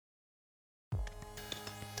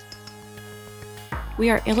We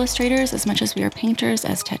are illustrators as much as we are painters,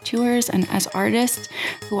 as tattooers, and as artists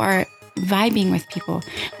who are vibing with people.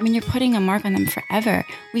 I mean, you're putting a mark on them forever.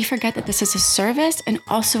 We forget that this is a service and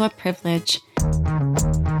also a privilege.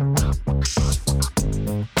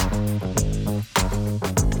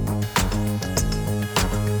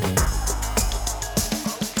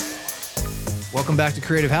 Welcome back to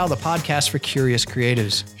Creative How, the podcast for curious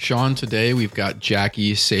creatives. Sean, today we've got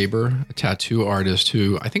Jackie Sabur, a tattoo artist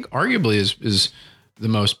who I think arguably is the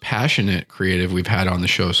most passionate creative we've had on the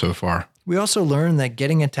show so far. We also learned that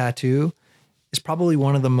getting a tattoo is probably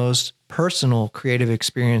one of the most personal creative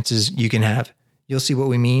experiences you can have. You'll see what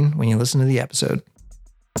we mean when you listen to the episode.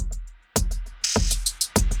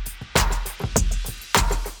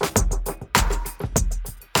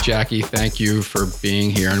 Jackie, thank you for being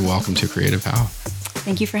here and welcome to Creative How.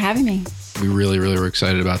 Thank you for having me. We really were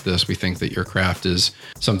excited about this. We think that your craft is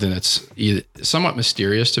something that's somewhat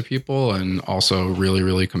mysterious to people and also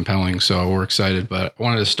really compelling. So we're excited, but I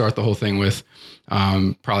wanted to start the whole thing with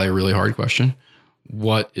probably a really hard question.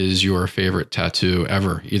 What is your favorite tattoo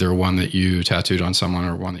ever? Either one that you tattooed on someone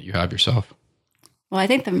or one that you have yourself? Well, I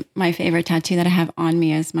think my favorite tattoo that I have on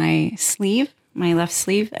me is my sleeve, my left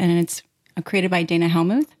sleeve, and it's created by Dana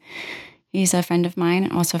Helmuth. He's a friend of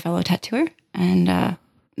mine, also a fellow tattooer, and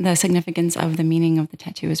the significance of the meaning of the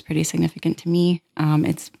tattoo is pretty significant to me.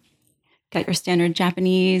 It's got your standard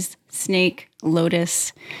Japanese snake,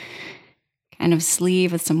 lotus kind of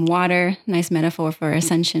sleeve with some water. Nice metaphor for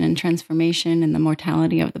ascension and transformation and the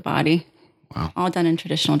mortality of the body. Wow. All done in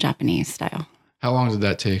traditional Japanese style. How long did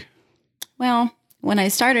that take? Well, when I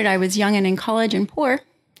started, I was young and in college and poor.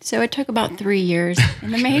 So it took about 3 years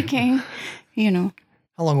in the making, you know.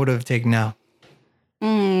 How long would it have taken now?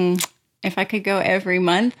 If I could go every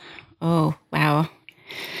month, oh, wow.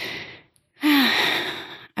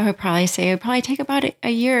 I would probably say it would probably take about a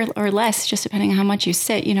year or less, just depending on how much you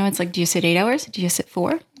sit. You know, it's like, do you sit 8 hours? Do you sit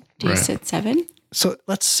 4? Do you sit 7? So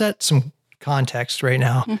let's set some context right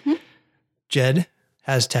now. Mm-hmm. Jed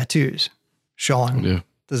has tattoos. Sean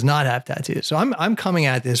does not have tattoos. So I'm coming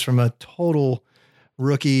at this from a total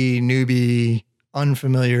rookie, newbie,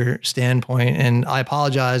 unfamiliar standpoint. And I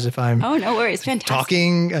apologize if I'm no worries. Fantastic.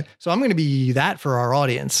 Talking. So I'm going to be that for our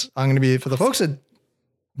audience. I'm going to be for the folks that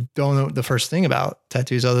don't know the first thing about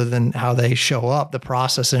tattoos other than how they show up, the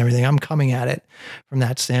process and everything. I'm coming at it from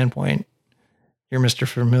that standpoint. You're Mr.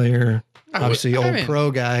 Familiar, obviously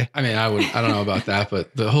pro guy. I mean, I don't know about that,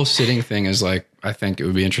 but the whole sitting thing is like, I think it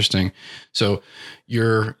would be interesting. So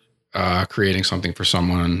you're creating something for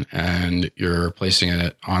someone and you're placing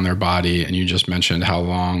it on their body, and you just mentioned how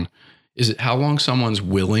long someone's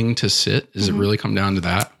willing to sit? Does it really come down to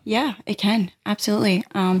that? Yeah, it can. Absolutely.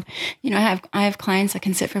 I have clients that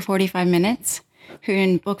can sit for 45 minutes who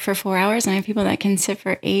can book for 4 hours, and I have people that can sit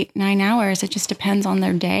for 8-9 hours. It just depends on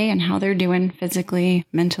their day and how they're doing physically,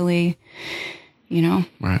 mentally, you know.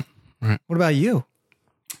 Right. What about you?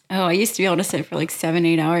 Oh, I used to be able to sit for like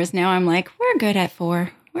 7-8 hours. Now I'm like, we're good at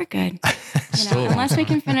 4. We're good. Unless we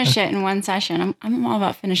can finish it in one session. I'm all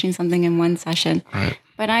about finishing something in one session. Right.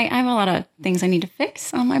 But I have a lot of things I need to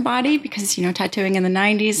fix on my body because, tattooing in the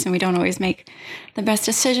 90s, and we don't always make the best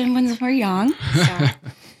decision when we're young. So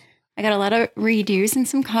I got a lot of redos and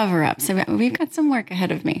some cover-ups. So we've got some work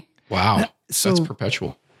ahead of me. Wow. That's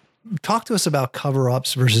perpetual. Talk to us about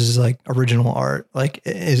cover-ups versus like original art. Like,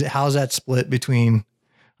 how's that split between,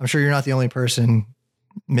 I'm sure you're not the only person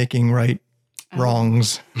making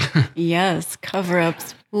wrongs. Yes,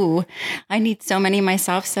 cover-ups. Ooh, I need so many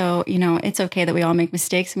myself. So, it's okay that we all make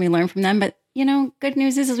mistakes and we learn from them. But, good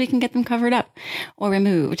news is we can get them covered up or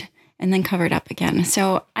removed and then covered up again.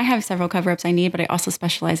 So I have several cover-ups I need, but I also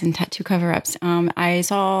specialize in tattoo cover-ups. I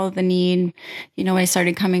saw the need, I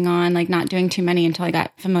started coming on, like not doing too many until I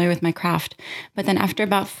got familiar with my craft. But then after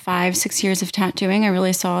about 5-6 years of tattooing, I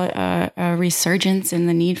really saw a resurgence in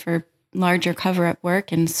the need for larger cover-up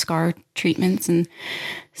work and scar treatments and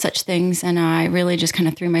such things. And I really just kind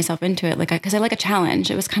of threw myself into it, because I like a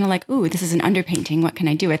challenge. It was kind of like, ooh, this is an underpainting. What can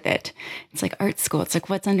I do with it? It's like art school. It's like,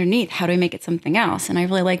 what's underneath? How do I make it something else? And I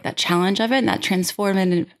really like that challenge of it and that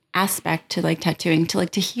transformative aspect to like tattooing,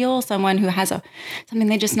 to heal someone who has something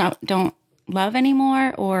they just don't love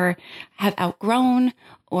anymore or have outgrown,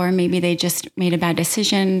 or maybe they just made a bad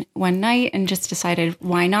decision one night and just decided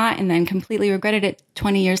why not, and then completely regretted it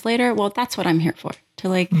 20 years later. Well, that's what I'm here for,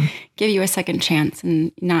 to give you a second chance,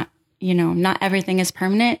 and not everything is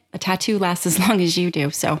permanent. A tattoo lasts as long as you do.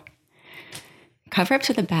 So cover-ups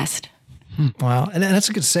are the best. Wow. And that's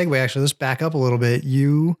a good segue, actually. Let's back up a little bit.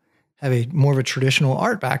 You have more of a traditional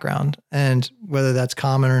art background, and whether that's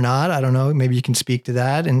common or not, I don't know. Maybe you can speak to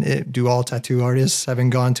that. And do all tattoo artists having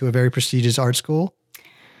gone to a very prestigious art school?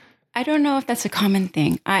 I don't know if that's a common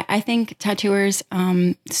thing. I think tattooers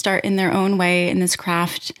start in their own way in this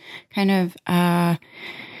craft, kind of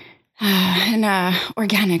in a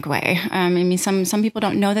organic way. I mean, some people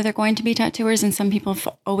don't know that they're going to be tattooers, and some people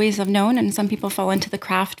always have known, and some people fall into the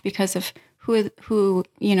craft because of who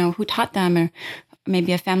taught them, or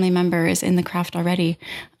maybe a family member is in the craft already.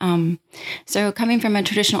 So coming from a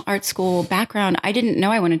traditional art school background, I didn't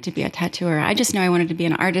know I wanted to be a tattooer. I just knew I wanted to be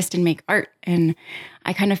an artist and make art. And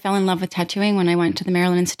I kind of fell in love with tattooing when I went to the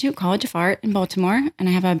Maryland Institute College of Art in Baltimore. And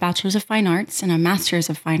I have a Bachelor's of Fine Arts and a Master's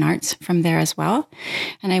of Fine Arts from there as well.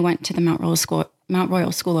 And I went to the Mount Royal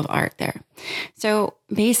School of Art there. So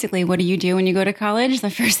basically, what do you do when you go to college? The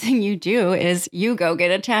first thing you do is you go get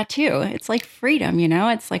a tattoo. It's like freedom,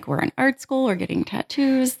 It's like we're in art school, we're getting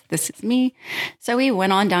tattoos. This is me. So we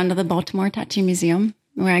went on down to the Baltimore Tattoo Museum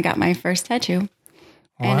where I got my first tattoo.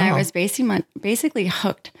 Wow. And I was basically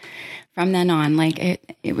hooked from then on. Like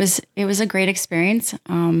it was a great experience.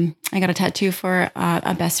 I got a tattoo for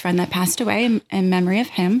a best friend that passed away in memory of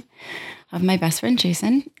him, of my best friend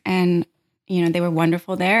Jason. And they were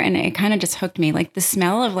wonderful there. And it kind of just hooked me. Like the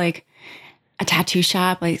smell of like a tattoo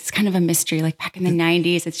shop, like it's kind of a mystery. Like back in the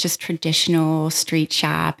 90s, it's just traditional street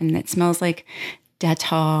shop. And it smells like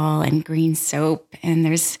Dettol and green soap. And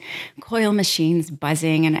there's coil machines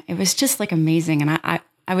buzzing. And it was just like amazing. And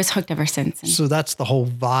I was hooked ever since. And so that's the whole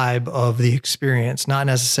vibe of the experience, not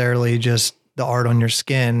necessarily just the art on your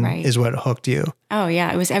skin is what hooked you. Oh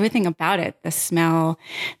yeah. It was everything about it. The smell.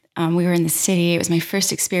 We were in the city. It was my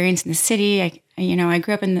first experience in the city. I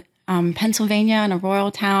grew up in Pennsylvania in a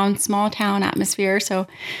rural town, small town atmosphere. So,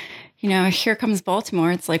 here comes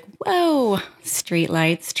Baltimore. It's like, whoa, street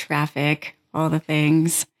lights, traffic, all the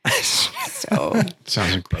things. So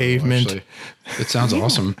sounds incredible. Pavement. Actually. It sounds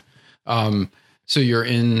awesome. So you're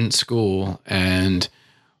in school, and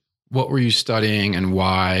what were you studying and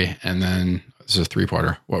why? And then this is a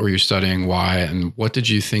three-parter. What were you studying, why, and what did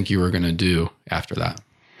you think you were going to do after that?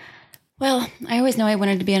 Well, I always know I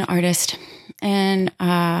wanted to be an artist. And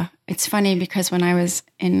it's funny because when I was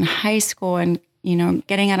in high school and,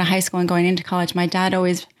 getting out of high school and going into college, my dad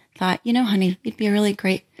always thought, honey, you'd be a really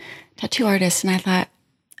great tattoo artist. And I thought,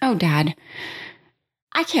 oh, Dad,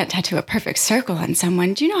 I can't tattoo a perfect circle on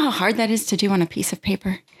someone. Do you know how hard that is to do on a piece of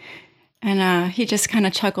paper? And he just kind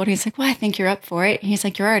of chuckled. He's like, well, I think you're up for it. He's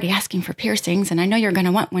like, you're already asking for piercings, and I know you're going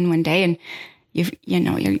to want one day. And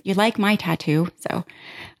you like my tattoo. So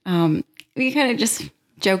we kind of just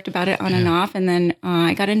joked about it on and off. And then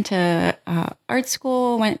I got into art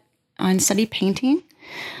school, went on studied painting.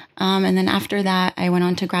 And then after that, I went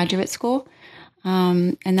on to graduate school.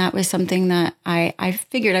 And that was something that I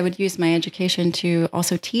figured I would use my education to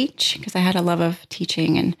also teach, because I had a love of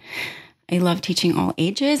teaching, and I love teaching all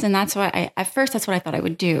ages. And that's why at first, that's what I thought I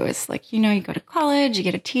would do is like, you go to college, you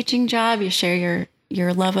get a teaching job, you share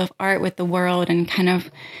your love of art with the world, and kind of,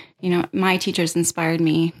 my teachers inspired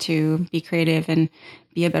me to be creative and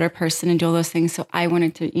be a better person and do all those things. So I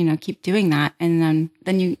wanted to, keep doing that. And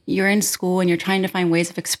then you're in school and you're trying to find ways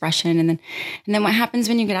of expression. And then what happens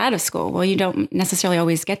when you get out of school? Well, you don't necessarily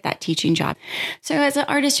always get that teaching job. So as an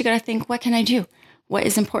artist, you got to think, what can I do? What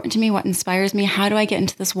is important to me? What inspires me? How do I get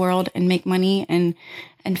into this world and make money and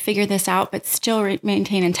figure this out, but still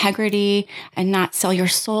maintain integrity and not sell your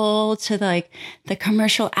soul to the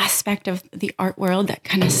commercial aspect of the art world that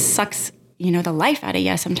kind of sucks, the life out of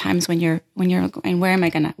you sometimes when you're and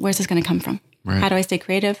where's this going to come from? Right. How do I stay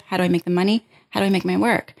creative? How do I make the money? How do I make my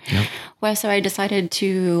work? Yep. Well, so I decided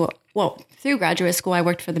through graduate school, I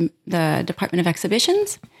worked for the Department of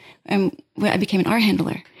Exhibitions, and I became an art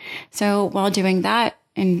handler. So while doing that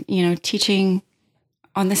and, teaching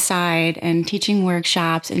on the side and teaching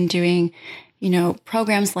workshops and doing,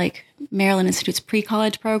 programs like Maryland Institute's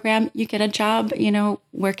pre-college program, you get a job,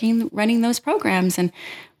 running those programs and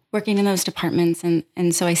working in those departments.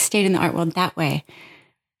 And so I stayed in the art world that way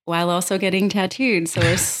while also getting tattooed. So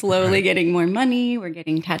we're slowly getting more money. We're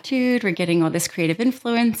getting tattooed. We're getting all this creative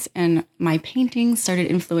influence. And my paintings started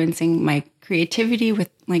influencing my creativity with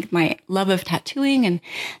my love of tattooing. And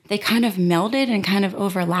they kind of melded and kind of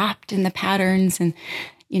overlapped in the patterns and,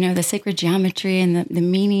 the sacred geometry and the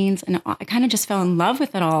meanings. And I kind of just fell in love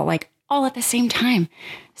with it all at the same time.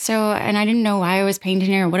 So, and I didn't know why I was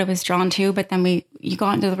painting it or what I was drawn to. But then you go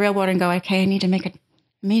out into the real world and go, okay, I need to make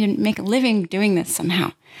a living doing this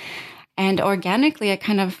somehow. And organically, I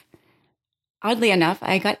kind of, oddly enough,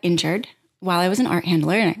 I got injured while I was an art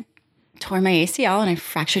handler, and I tore my ACL and I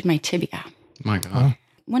fractured my tibia. My God.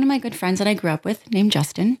 One of my good friends that I grew up with, named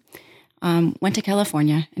Justin, went to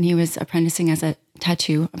California, and he was apprenticing as a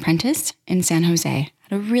tattoo apprentice in San Jose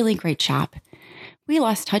at a really great shop. We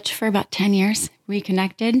lost touch for about 10 years. We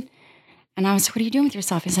connected, And I was like, what are you doing with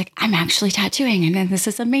yourself? He's like, I'm actually tattooing. And then this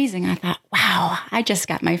is amazing. I thought, wow, I just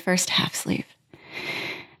got my first half sleeve.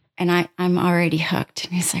 And I'm already hooked.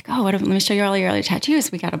 And he's like, oh, let me show you all your other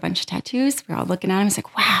tattoos. We got a bunch of tattoos. We're all looking at him. He's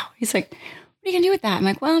like, wow. He's like, what are you going to do with that? I'm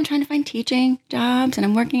like, well, I'm trying to find teaching jobs and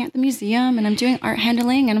I'm working at the museum and I'm doing art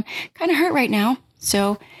handling and I'm kind of hurt right now.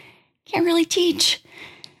 So can't really teach.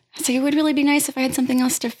 So it would really be nice if I had something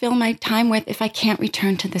else to fill my time with if I can't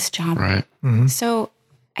return to this job. Right. Mm-hmm. So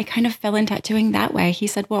I kind of fell in tattooing that way. He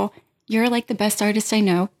said, well, you're like the best artist I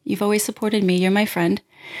know. You've always supported me. You're my friend.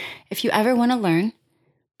 If you ever want to learn,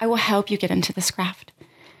 I will help you get into this craft.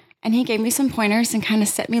 And he gave me some pointers and kind of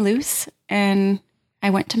set me loose. And I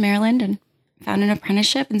went to Maryland and found an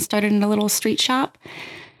apprenticeship and started in a little street shop.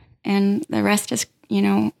 And the rest is,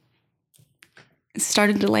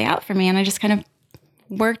 started to lay out for me. And I just kind of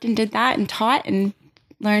worked and did that and taught and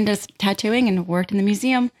learned as tattooing and worked in the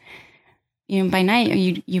museum. By night,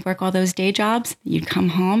 you work all those day jobs. You'd come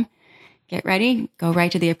home, get ready, go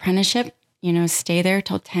right to the apprenticeship, stay there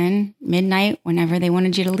till 10, midnight, whenever they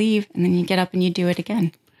wanted you to leave. And then you get up and you do it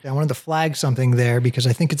again. Yeah, I wanted to flag something there because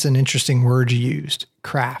I think it's an interesting word you used,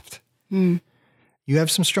 craft. You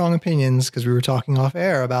have some strong opinions because we were talking off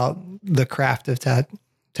air about the craft of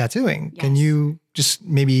tattooing. Yes. Can you just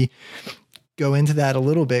maybe go into that a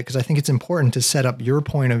little bit? Because I think it's important to set up your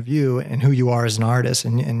point of view and who you are as an artist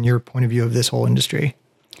and your point of view of this whole industry.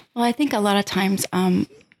 Well, I think a lot of times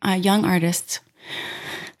young artists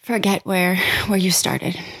forget where you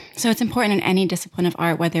started. So it's important in any discipline of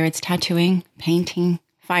art, whether it's tattooing, painting,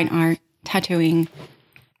 fine art, tattooing,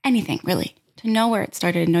 anything really, to know where it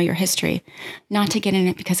started and know your history, not to get in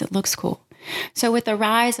it because it looks cool. So with the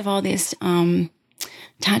rise of all these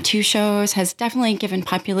tattoo shows has definitely given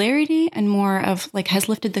popularity and more of has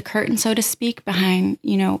lifted the curtain, so to speak, behind,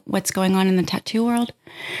 what's going on in the tattoo world.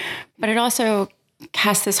 But it also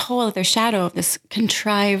casts this whole other shadow of this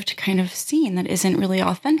contrived kind of scene that isn't really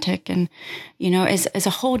authentic and, is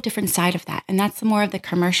a whole different side of that. And that's more of the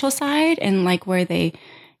commercial side and where they,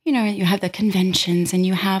 you have the conventions and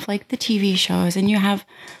you have the TV shows and you have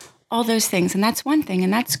all those things. And that's one thing.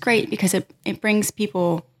 And that's great because it brings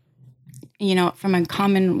people, from a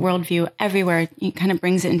common worldview everywhere. It kind of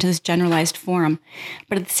brings it into this generalized forum.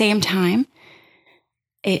 But at the same time,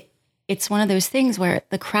 it's one of those things where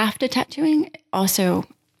the craft of tattooing also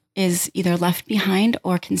is either left behind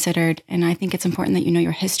or considered. And I think it's important that you know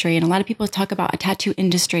your history. And a lot of people talk about a tattoo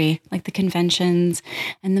industry, like the conventions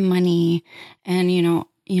and the money and,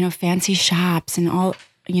 fancy shops and all,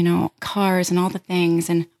 cars and all the things.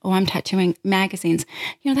 And, I'm tattooing magazines.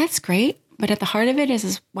 That's great. But at the heart of it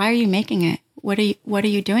is why are you making it? What are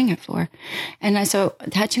you doing it for? And so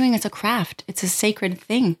tattooing is a craft. It's a sacred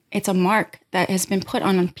thing. It's a mark that has been put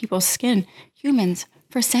on people's skin, humans,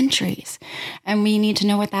 for centuries. And we need to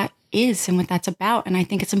know what that is and what that's about. And I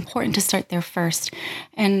think it's important to start there first.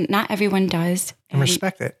 And not everyone does. And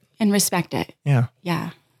respect it. And respect it. Yeah.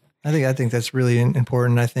 Yeah. I think that's really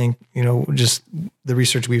important. I think, just the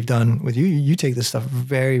research we've done with you take this stuff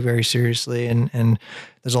very, very seriously. And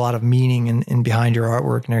there's a lot of meaning in behind your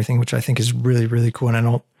artwork and everything, which I think is really, really cool. And I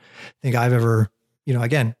don't think I've ever,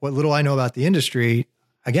 again, what little I know about the industry,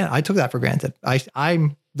 again, I took that for granted.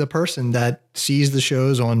 I'm the person that sees the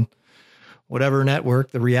shows on whatever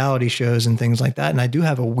network, the reality shows and things like that. And I do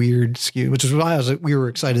have a weird skew, which is why we were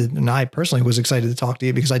excited. And I personally was excited to talk to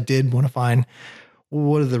you because I did want to find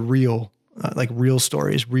what are the real, real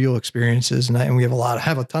stories, real experiences. And we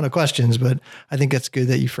have a ton of questions, but I think it's good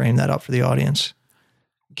that you frame that up for the audience.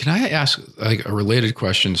 Can I ask a related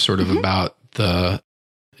question sort of about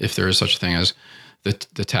if there is such a thing as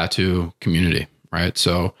the tattoo community, right?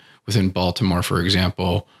 So within Baltimore, for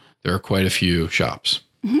example, there are quite a few shops.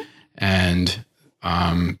 And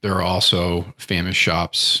there are also famous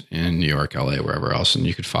shops in New York, LA, wherever else, and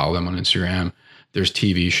you could follow them on Instagram. There's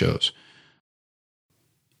TV shows.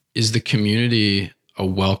 Is the community a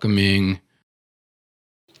welcoming,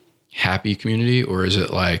 happy community, or is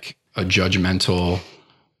it like a judgmental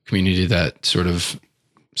community that sort of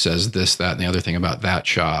says this, that, and the other thing about that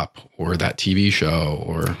shop or that TV show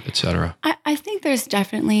or et cetera? I think there's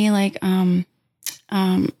definitely a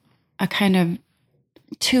kind of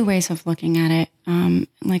two ways of looking at it,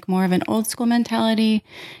 more of an old school mentality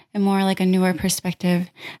and more like a newer perspective.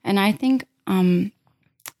 And I think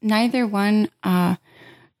neither one,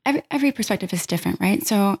 every perspective is different, right?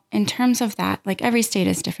 So in terms of that, every state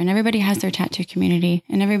is different. Everybody has their tattoo community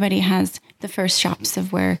and everybody has the first shops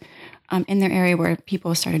of where in their area where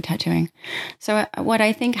people started tattooing. So what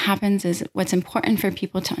I think happens is what's important for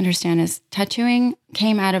people to understand is tattooing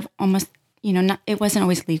came out of almost it wasn't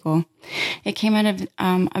always legal. It came out of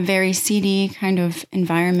a very seedy kind of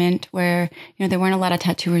environment where, there weren't a lot of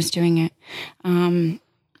tattooers doing it.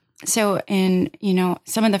 So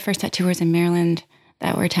some of the first tattooers in Maryland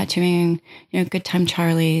that were tattooing, Good Time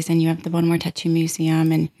Charlie's, and you have the Baltimore Tattoo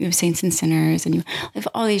Museum, and you have Saints and Sinners, and you have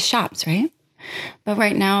all these shops, right? But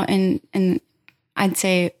right now, and I'd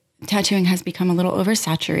say tattooing has become a little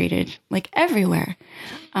oversaturated, like everywhere.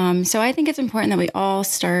 So I think it's important that we all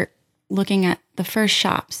start looking at the first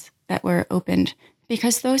shops that were opened,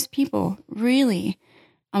 because those people really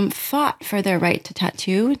fought for their right to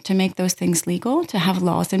tattoo, to make those things legal, to have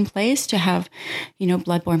laws in place, to have,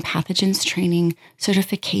 bloodborne pathogens training,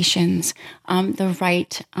 certifications, the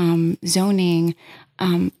right zoning.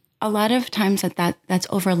 A lot of times that's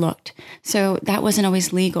overlooked. So that wasn't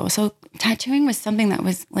always legal. So tattooing was something that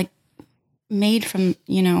was like made from,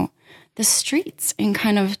 the streets and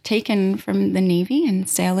kind of taken from the Navy and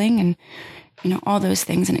sailing and, all those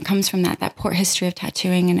things. And it comes from that port history of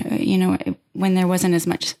tattooing and, when there wasn't as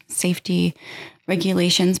much safety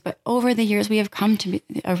regulations. But over the years, we have come to be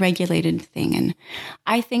a regulated thing. And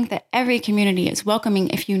I think that every community is welcoming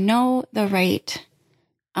if you know the right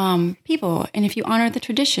people, and if you honor the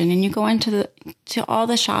tradition, and you go into to all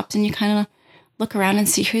the shops and you kind of look around and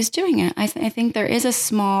see who's doing it. I think there is a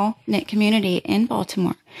small knit community in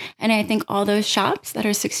Baltimore, and I think all those shops that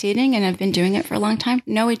are succeeding and have been doing it for a long time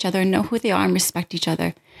know each other, know who they are, and respect each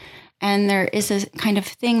other. And there is a kind of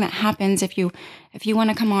thing that happens if you want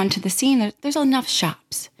to come onto the scene. There's enough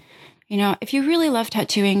shops. If you really love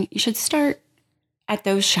tattooing, you should start at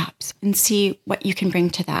those shops and see what you can bring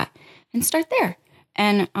to that, and start there.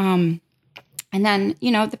 And then,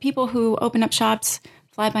 the people who open up shops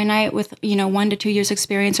fly by night with, 1 to 2 years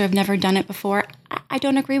experience or have never done it before, I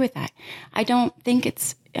don't agree with that. I don't think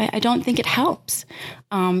it helps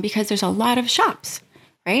because there's a lot of shops,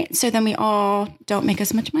 right? So then we all don't make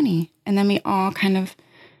as much money. And then we all kind of,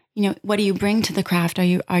 what do you bring to the craft? Are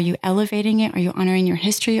you elevating it? Are you honoring your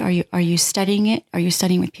history? Are you studying it? Are you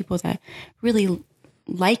studying with people that really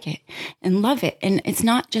like it and love it? And it's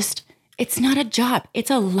not a job.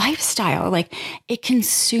 It's a lifestyle. Like, it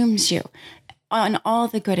consumes you on all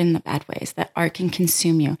the good and the bad ways that art can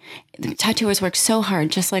consume you. The tattooers work so hard,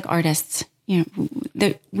 just like artists.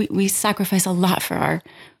 We sacrifice a lot for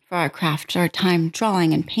our craft, our time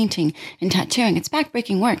drawing and painting and tattooing. It's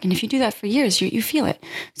backbreaking work. And if you do that for years, you feel it.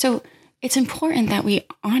 So it's important that we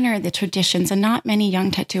honor the traditions, and not many young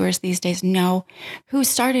tattooers these days know who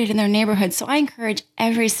started in their neighborhood. So I encourage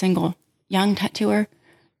every single young tattooer,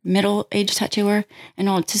 middle-aged tattooer, and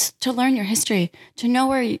all to learn your history, to know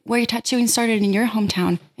where your tattooing started in your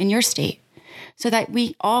hometown, in your state, so that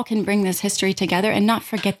we all can bring this history together and not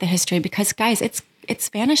forget the history. Because guys, it's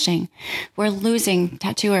vanishing. We're losing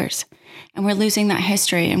tattooers, and we're losing that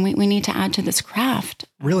history, and we need to add to this craft.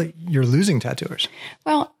 Really? You're losing tattooers?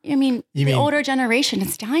 Well, the older generation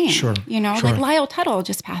is dying. Sure. Like Lyle Tuttle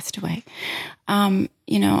just passed away.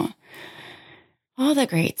 All the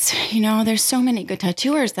greats, there's so many good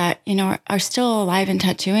tattooers that, are still alive in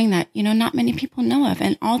tattooing that, not many people know of.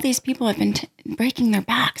 And all these people have been breaking their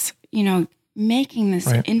backs, making this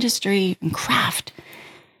industry and craft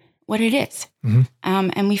what it is. Mm-hmm.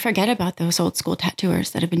 And we forget about those old school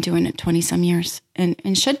tattooers that have been doing it 20 some years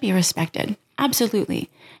and should be respected.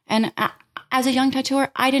 Absolutely. And as a young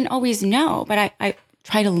tattooer, I didn't always know, but I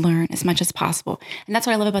try to learn as much as possible. And that's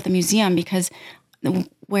what I love about the museum, because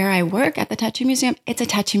where I work at the Tattoo Museum, it's a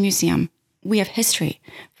tattoo museum. We have history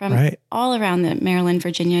from all around the Maryland,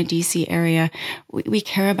 Virginia, DC area. We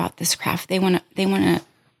care about this craft. They want to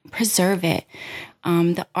preserve it.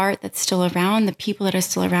 The art that's still around, the people that are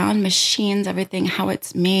still around, machines, everything, how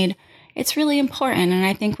it's made. It's really important. And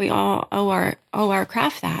I think we all owe our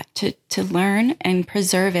craft that to learn and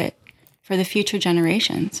preserve it for the future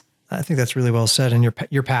generations. I think that's really well said. And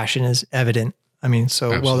your passion is evident.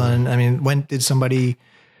 Absolutely. Well done.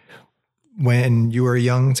 When you were a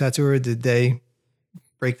young tattooer, did they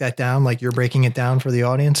break that down like you're breaking it down for the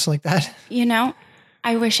audience like that?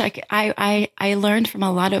 I wish I learned from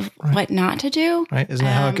a lot of what not to do. Right. Isn't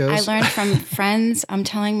that how it goes? I learned from friends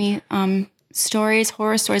telling me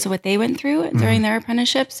horror stories of what they went through during their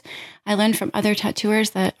apprenticeships. I learned from other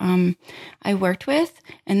tattooers that I worked with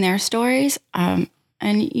and their stories.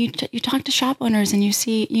 And you talk to shop owners, and you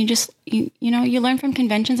learn from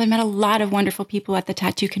conventions. I've met a lot of wonderful people at the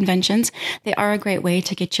tattoo conventions. They are a great way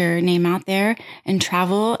to get your name out there and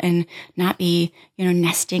travel and not be,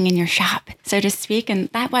 nesting in your shop, so to speak. And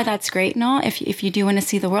that's great and all. If you do want to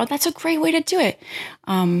see the world, that's a great way to do it.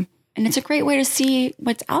 And it's a great way to see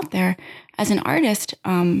what's out there as an artist.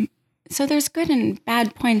 So there's good and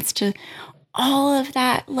bad points to all of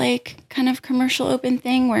that like kind of commercial open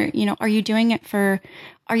thing where, you know, are you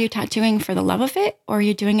tattooing for the love of it, or are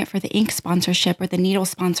you doing it for the ink sponsorship or the needle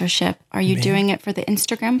sponsorship? Are you doing it for the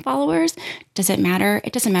Instagram followers? Does it matter?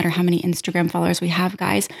 It doesn't matter how many Instagram followers we have,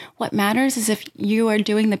 guys. What matters is if you are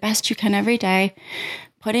doing the best you can every day,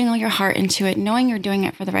 putting all your heart into it, knowing you're doing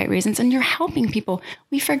it for the right reasons, and you're helping people.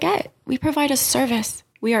 We forget. We provide a service.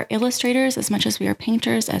 We are illustrators as much as we are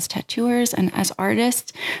painters, as tattooers, and as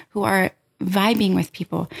artists who are vibing with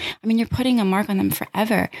people. I mean, you're putting a mark on them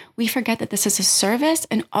forever. We forget that this is a service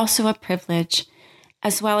and also a privilege,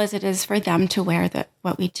 as well as it is for them to wear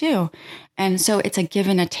what we do. And so it's a give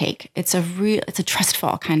and a take. It's a trust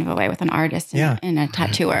fall kind of a way with an artist and a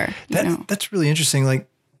tattooer. That's really interesting. Like,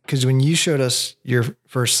 because when you showed us your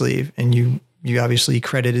first sleeve and you obviously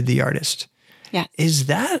credited the artist. Yeah. Is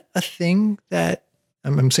that a thing that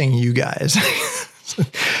I'm saying you guys,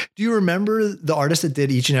 do you remember the artist that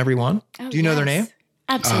did each and every one? Do you know their name?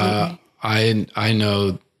 Absolutely. I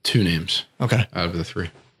know 2 names. Okay. Out of the 3.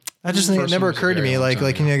 I just think it never occurred to me, like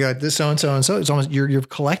you got this so-and-so and so. It's almost, you're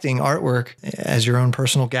collecting artwork as your own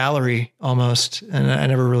personal gallery almost. And I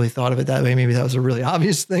never really thought of it that way. Maybe that was a really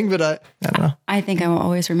obvious thing, but I don't know. I think I will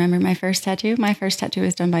always remember my first tattoo. My first tattoo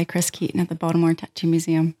was done by Chris Keaton at the Baltimore Tattoo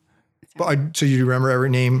Museum. So you remember every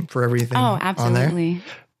name for everything? Oh, absolutely. On there?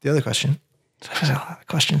 The other question. There's a lot of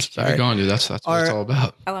questions. Sorry. Go on, dude. That's what it's all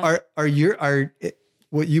about. Are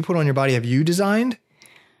what you put on your body, have you designed?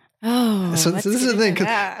 Oh, so this is the thing.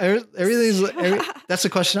 That's the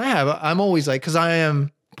question I have. I'm always like, because I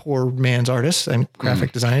am poor man's artist. I'm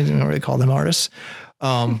graphic designer. I don't really call them artists.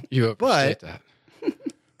 You appreciate that.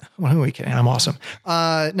 Well, who are we kidding? I'm awesome.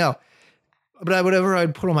 No, but whatever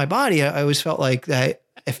I'd put on my body, I always felt like that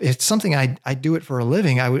if it's something I do it for a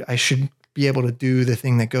living, I should be able to do the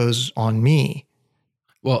thing that goes on me.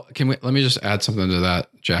 Well, let me just add something to that,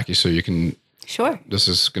 Jackie, so you can. Sure. This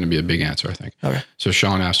is going to be a big answer, I think. Okay. So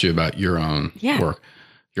Sean asked you about your own work,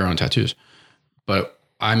 your own tattoos, but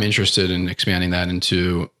I'm interested in expanding that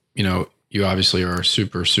into, you know, you obviously are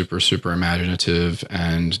super, super, super imaginative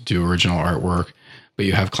and do original artwork, but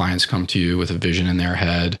you have clients come to you with a vision in their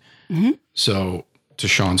head. Mm-hmm. So to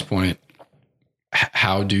Sean's point,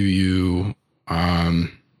 how do you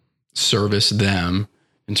service them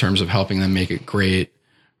in terms of helping them make it great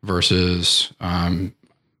versus,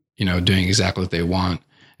 you know, doing exactly what they want?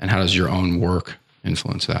 And how does your own work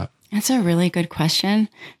influence that? That's a really good question.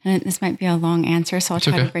 And this might be a long answer, so I'll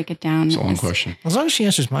try to break it down. It's a long question. As long as she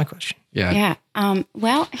answers my question. Yeah. Yeah.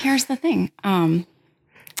 Well, here's the thing.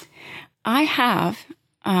 I have,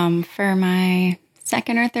 for my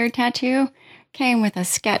second or third tattoo, came with a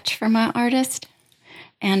sketch from an artist.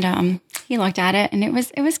 And he looked at it, and it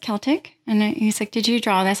was Celtic. And he's like, "Did you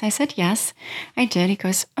draw this?" I said, "Yes, I did." He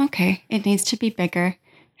goes, "Okay, it needs to be bigger."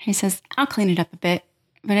 He says, "I'll clean it up a bit,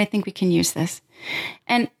 but I think we can use this."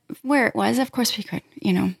 And where it was, of course we could,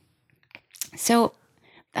 you know. So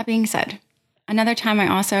that being said, another time I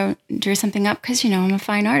also drew something up because, you know, I'm a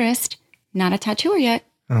fine artist, not a tattooer yet.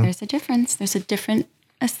 Uh-huh. There's a difference. There's a different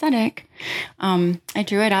aesthetic. I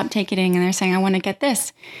drew it up, take it in, and they're saying, "I want to get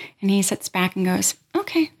this." And he sits back and goes,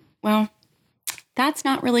 "Okay, well, that's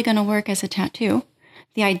not really going to work as a tattoo.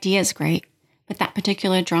 The idea is great, but that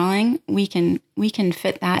particular drawing, we can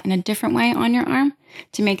fit that in a different way on your arm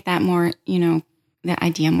to make that more, you know, the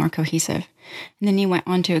idea more cohesive." And then he went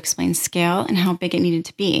on to explain scale and how big it needed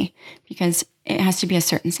to be, because it has to be a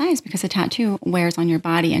certain size because a tattoo wears on your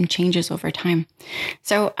body and changes over time.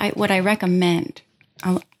 So what I recommend,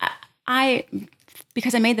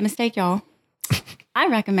 because I made the mistake, y'all, I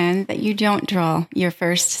recommend that you don't draw your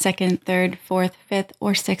first, second, third, fourth, fifth,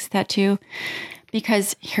 or sixth tattoo,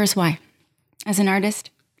 because here's why. As an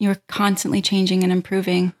artist, you're constantly changing and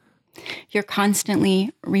improving. You're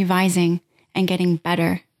constantly revising and getting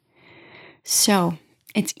better. So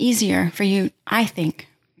it's easier for you, I think,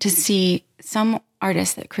 to see some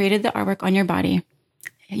artist that created the artwork on your body.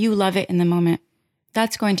 You love it in the moment.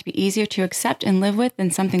 That's going to be easier to accept and live with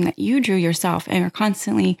than something that you drew yourself and are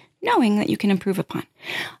constantly knowing that you can improve upon.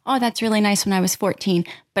 "Oh, that's really nice when I was 14,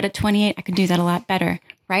 but at 28, I could do that a lot better,"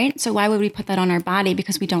 right? So why would we put that on our body?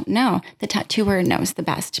 Because we don't know. The tattooer knows the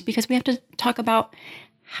best, because we have to talk about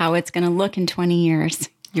how it's going to look in 20 years.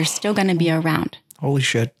 You're still going to be around. Holy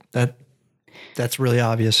shit. That's really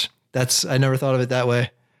obvious. I never thought of it that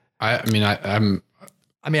way. I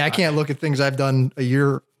can't look at things I've done a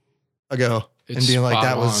year ago and being like,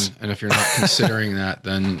 that was. And if you're not considering that,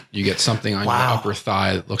 then you get something on your upper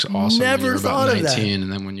thigh that looks awesome when you're about 19.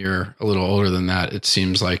 And then when you're a little older than that, it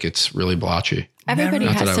seems like it's really blotchy. Everybody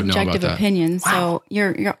Not that has I would know subjective about that. opinions. Wow. So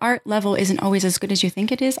your art level isn't always as good as you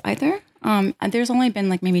think it is either. There's only been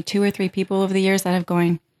like maybe 2 or 3 people over the years that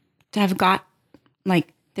have got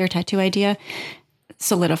like their tattoo idea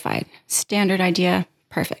solidified. Standard idea,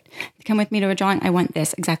 perfect. Come with me to a drawing. I want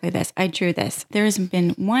this, exactly this. I drew this. There's been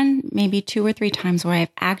 1, maybe 2 or 3 times where I've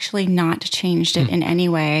actually not changed it in any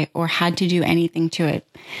way or had to do anything to it.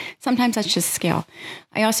 Sometimes that's just scale.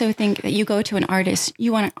 I also think that you go to an artist,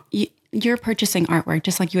 you're purchasing artwork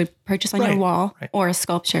just like you would purchase on your wall or a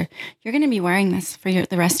sculpture. You're going to be wearing this for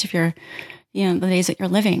the rest of your, the days that you're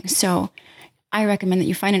living. So I recommend that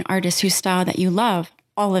you find an artist whose style that you love,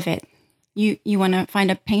 all of it. You want to find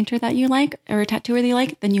a painter that you like or a tattooer that you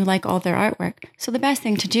like, then you like all their artwork. So the best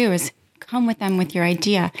thing to do is come with them with your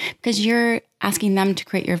idea because you're asking them to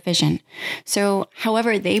create your vision. So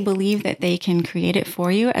however they believe that they can create it for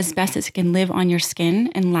you as best as it can live on your skin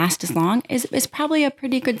and last as long is probably a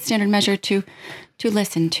pretty good standard measure to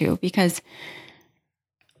listen to because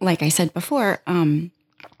like I said before,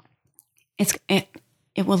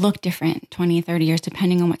 it will look different 20, 30 years,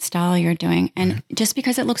 depending on what style you're doing. And just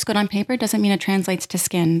because it looks good on paper doesn't mean it translates to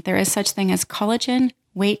skin. There is such thing as collagen,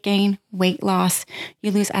 weight gain, weight loss.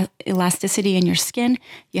 You lose elasticity in your skin.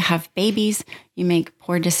 You have babies. You make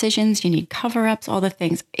poor decisions. You need cover-ups, all the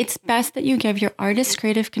things. It's best that you give your artist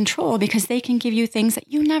creative control because they can give you things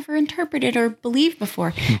that you never interpreted or believed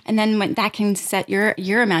before. And then when that can set your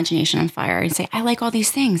imagination on fire and say, I like all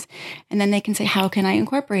these things. And then they can say, how can I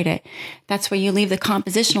incorporate it? That's where you leave the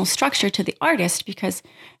compositional structure to the artist because,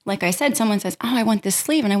 like I said, someone says, oh, I want this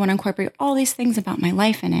sleeve and I want to incorporate all these things about my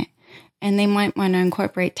life in it. And they might want to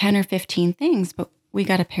incorporate 10 or 15 things, but we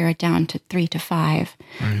got to pare it down to 3 to 5,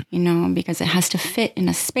 because it has to fit in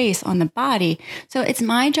a space on the body. So it's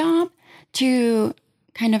my job to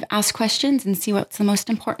kind of ask questions and see what's the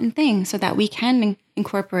most important thing so that we can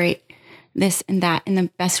incorporate this and that in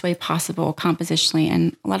the best way possible compositionally.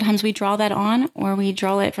 And a lot of times we draw that on or we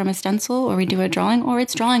draw it from a stencil or we do a drawing or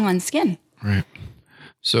it's drawing on skin. Right.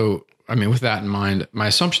 So, I mean, with that in mind, my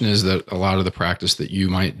assumption is that a lot of the practice that you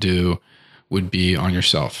might do would be on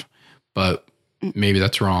yourself, but maybe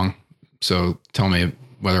that's wrong. So tell me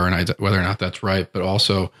whether or not that's right, but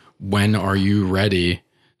also when are you ready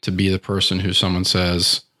to be the person who someone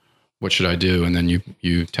says, what should I do? And then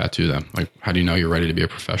you tattoo them. Like, how do you know you're ready to be a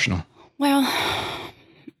professional? Well,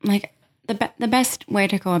 like the best way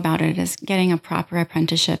to go about it is getting a proper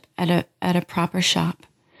apprenticeship at a proper shop.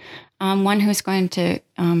 One who's going to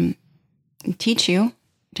teach you,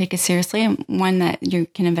 take it seriously, and one that you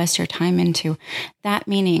can invest your time into. That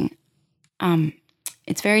meaning,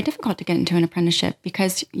 it's very difficult to get into an apprenticeship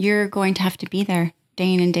because you're going to have to be there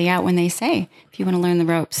day in and day out when they say, if you want to learn the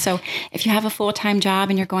ropes. So if you have a full-time job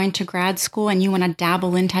and you're going to grad school and you want to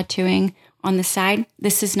dabble in tattooing on the side,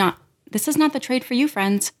 this is not the trade for you,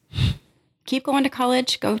 friends. Keep going to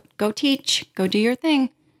college, go teach, go do your thing.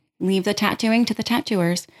 Leave the tattooing to the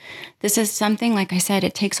tattooers. This is something, like I said,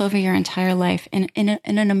 it takes over your entire life in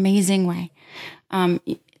an amazing way.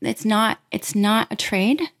 It's not a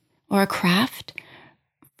trade or a craft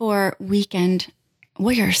for weekend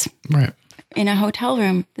warriors. Right. In a hotel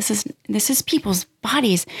room, this is people's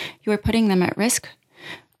bodies. You are putting them at risk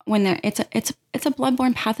when it's a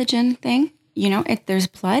bloodborne pathogen thing. There's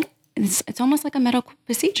blood. It's almost like a medical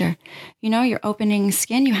procedure. You're opening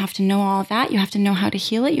skin. You have to know all of that. You have to know how to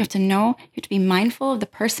heal it. You have to be mindful of the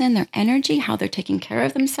person, their energy, how they're taking care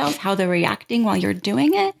of themselves, how they're reacting while you're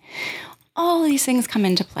doing it. All of these things come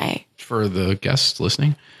into play. For the guests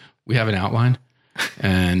listening, we have an outline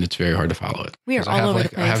and it's very hard to follow it. We are all over the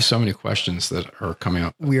place. I have so many questions that are coming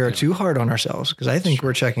up. We are too hard on ourselves because I think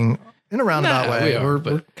we're checking in a roundabout way.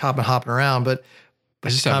 We're hopping around, but I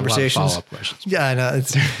just have conversations. A lot of follow-up questions. Yeah, I know.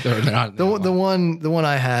 It's they're not, the one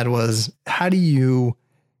I had was, how do you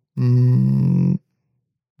move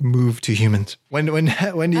to humans? When do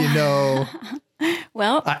you know?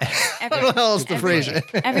 Well, I don't know how else to phrase it.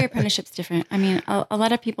 Every apprenticeship's different. I mean, a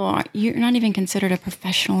lot of people you're not even considered a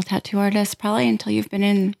professional tattoo artist probably until you've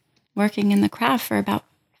been working in the craft for about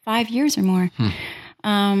 5 years or more.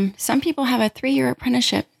 Some people have a 3-year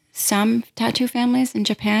apprenticeship. Some tattoo families in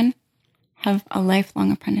Japan have a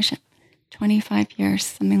lifelong apprenticeship, 25 years,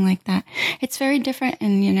 something like that. It's very different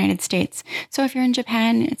in the United States. So if you're in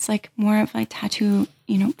Japan, it's like more of a tattoo,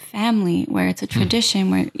 family where it's a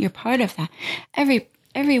tradition where you're part of that.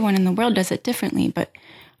 Everyone in the world does it differently, but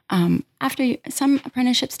some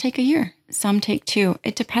apprenticeships take a year, some take 2.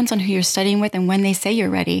 It depends on who you're studying with and when they say you're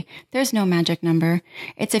ready. There's no magic number.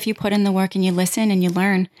 It's if you put in the work and you listen and you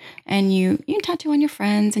learn and you tattoo on your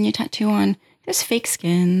friends and you tattoo on, there's fake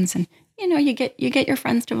skins and you get your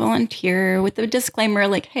friends to volunteer with the disclaimer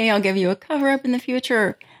like, hey, I'll give you a cover up in the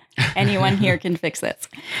future. Anyone here can fix this.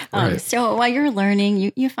 Right. So while you're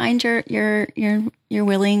learning, you find your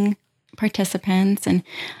willing participants. And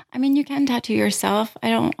I mean, you can tattoo yourself. I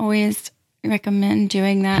don't always recommend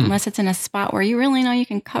doing that unless it's in a spot where you really know you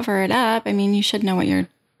can cover it up. I mean, you should know what you're,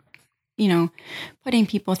 putting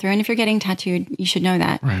people through. And if you're getting tattooed, you should know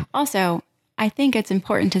that. Right. Also, I think it's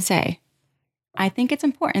important to say, I think it's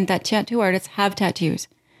important that tattoo artists have tattoos.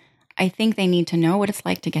 I think they need to know what it's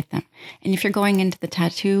like to get them. And if you're going into the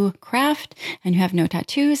tattoo craft and you have no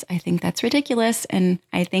tattoos, I think that's ridiculous. And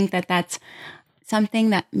I think that that's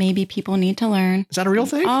something that maybe people need to learn. Is that a real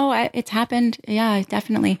thing? Oh, it's happened. Yeah,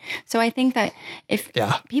 definitely. So I think that if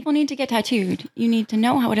people need to get tattooed, you need to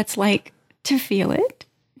know what it's like to feel it,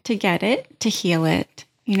 to get it, to heal it.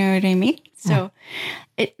 You know what I mean? So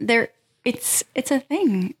it's a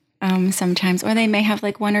thing sometimes, or they may have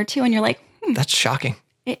like one or two and you're like, That's shocking.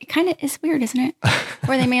 It kind of is weird, isn't it?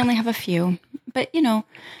 Or they may only have a few. But,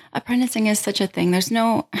 apprenticing is such a thing. There's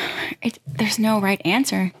no right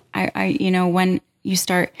answer. When you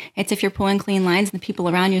start, it's if you're pulling clean lines and the people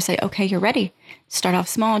around you say, okay, you're ready. Start off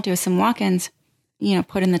small, do some walk-ins,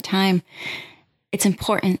 put in the time. It's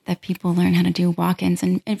important that people learn how to do walk-ins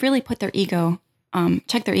and really put their ego,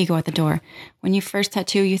 check their ego at the door. When you first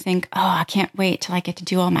tattoo, you think, oh, I can't wait till I get to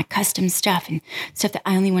do all my custom stuff and stuff that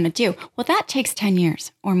I only want to do. Well, that takes 10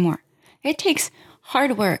 years or more. It takes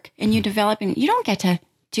hard work and you develop, and you don't get to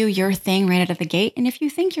do your thing right out of the gate. And if you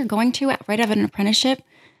think you're going to right out of an apprenticeship,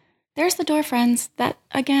 there's the door, friends. That,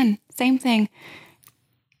 again, same thing.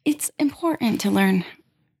 It's important to learn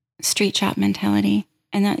street shop mentality.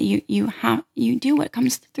 And that you do what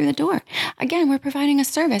comes through the door. Again, we're providing a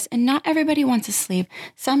service, and not everybody wants a sleeve.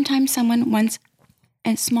 Sometimes someone wants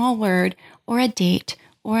a small word or a date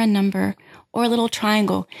or a number or a little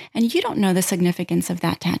triangle, and you don't know the significance of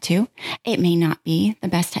that tattoo. It may not be the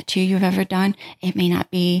best tattoo you've ever done. It may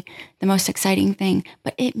not be the most exciting thing,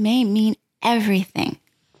 but it may mean everything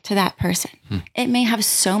to that person. It may have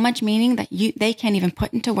so much meaning that they can't even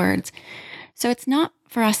put into words. So it's not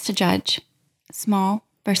for us to judge small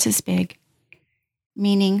versus big,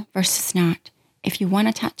 meaning versus not. If you want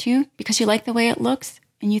a tattoo because you like the way it looks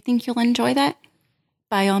and you think you'll enjoy that,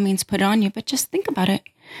 by all means put it on you, but just think about it.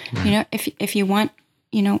 Right. If you want,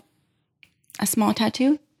 a small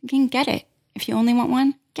tattoo, you can get it. If you only want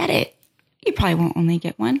one, get it. You probably won't only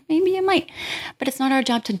get one. Maybe you might, but it's not our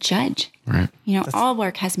job to judge. Right. All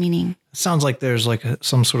work has meaning. It sounds like there's like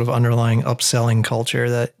some sort of underlying upselling culture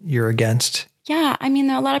that you're against. Yeah. I mean,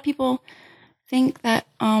 there are a lot of people think that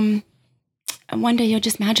one day you'll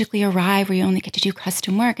just magically arrive where you only get to do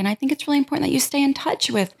custom work. And I think it's really important that you stay in touch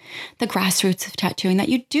with the grassroots of tattooing, that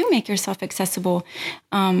you do make yourself accessible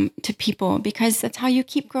to people, because that's how you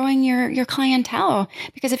keep growing your clientele.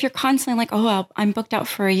 Because if you're constantly like, oh, I'm booked out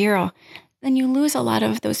for a year, then you lose a lot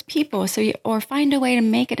of those people. So or find a way to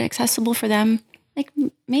make it accessible for them. Like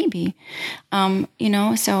maybe, and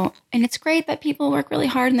it's great that people work really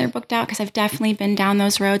hard and they're booked out, because I've definitely been down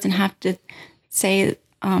those roads and have to say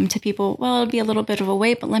to people, well, it'll be a little bit of a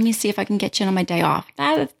wait, but let me see if I can get you on my day off.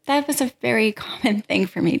 That was a very common thing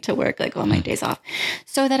for me to work like on my days off,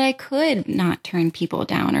 so that I could not turn people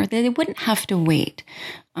down or they wouldn't have to wait.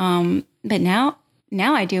 But now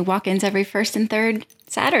I do walk-ins every first and third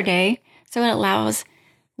Saturday, so it allows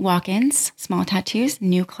walk-ins, small tattoos,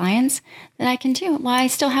 new clients that I can do while I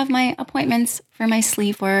still have my appointments for my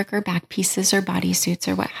sleeve work or back pieces or bodysuits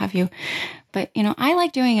or what have you. But, I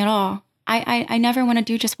like doing it all. I never want to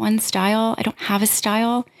do just one style. I don't have a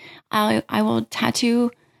style. I will tattoo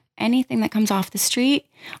anything that comes off the street.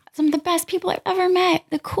 Some of the best people I've ever met,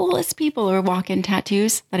 the coolest people, are walk-in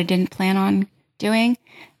tattoos that I didn't plan on doing.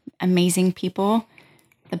 Amazing people,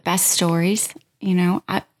 the best stories.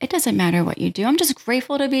 It doesn't matter what you do. I'm just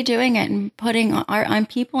grateful to be doing it and putting art on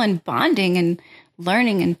people and bonding and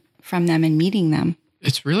learning from them and meeting them.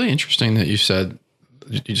 It's really interesting that you said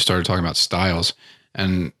you started talking about styles.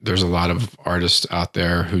 And there's a lot of artists out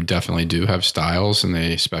there who definitely do have styles and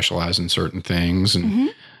they specialize in certain things.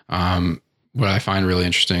 And what I find really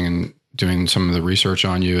interesting in doing some of the research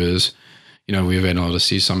on you is, we've been able to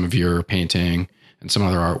see some of your painting and some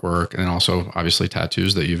other artwork, and then also obviously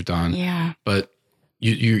tattoos that you've done. Yeah. But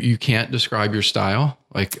you can't describe your style,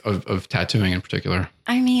 like of tattooing in particular.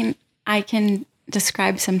 I mean, I can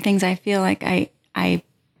describe some things I feel like I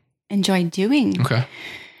enjoy doing. Okay.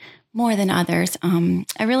 More than others. I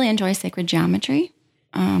really enjoy sacred geometry,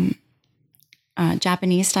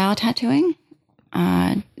 Japanese style tattooing,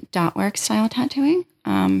 dot work style tattooing,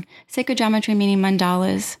 sacred geometry meaning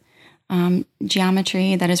mandalas,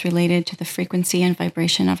 geometry that is related to the frequency and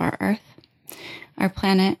vibration of our earth. our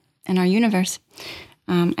planet and our universe.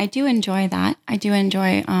 I do enjoy that. I do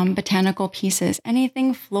enjoy botanical pieces,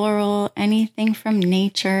 anything floral, anything from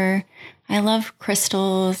nature. I love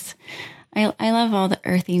crystals. I love all the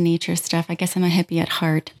earthy nature stuff. I guess I'm a hippie at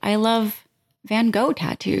heart. I love Van Gogh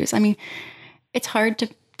tattoos. I mean, it's hard to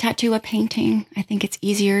tattoo a painting. I think it's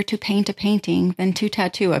easier to paint a painting than to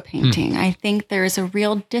tattoo a painting. I think there is a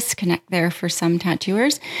real disconnect there for some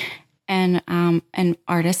tattooers and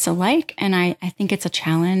artists alike. And I think it's a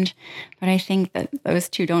challenge, but I think that those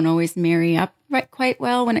two don't always marry up quite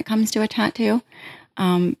well when it comes to a tattoo.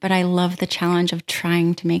 But I love the challenge of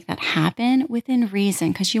trying to make that happen within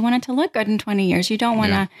reason, because you want it to look good in 20 years. You don't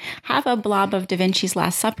want to have a blob of Da Vinci's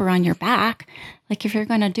Last Supper on your back. Like, if you're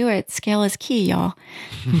going to do it, scale is key, y'all.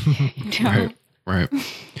 Right.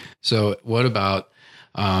 So what about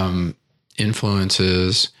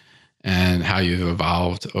influences and how you've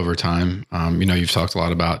evolved over time? You've talked a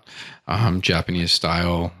lot about Japanese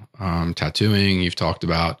style tattooing. You've talked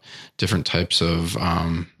about different types of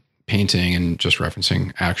painting, and just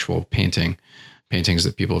referencing actual paintings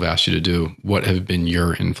that people have asked you to do. What have been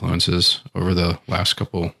your influences over the last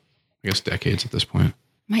couple, I guess, decades at this point?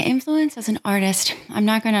 My influence as an artist,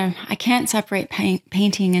 I can't separate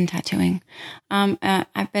painting and tattooing. But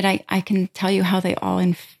I can tell you how they all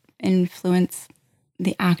influence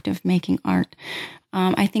the act of making art.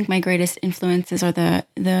 I think my greatest influences are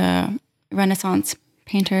the Renaissance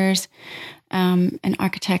painters and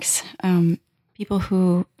architects, people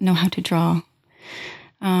who know how to draw.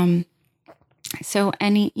 So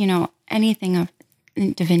anything of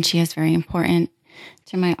Da Vinci is very important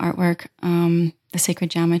to my artwork. The sacred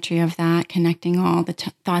geometry of that, connecting all the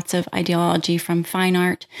thoughts of ideology from fine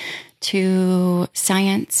art to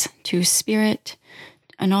science to spirit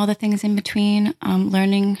and all the things in between.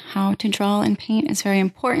 Learning how to draw and paint is very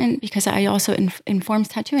important, because I also informs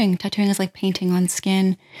tattooing. Tattooing is like painting on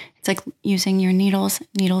skin. It's like using your needles.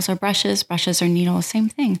 Needles are brushes. Brushes are needles. Same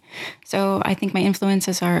thing. So I think my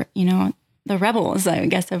influences are, the rebels, I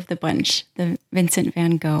guess, of the bunch. The Vincent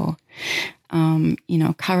van Gogh,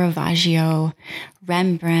 Caravaggio,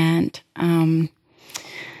 Rembrandt,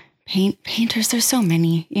 painters. There's so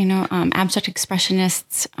many, abstract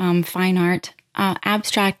expressionists, fine art,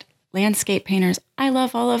 abstract landscape painters. I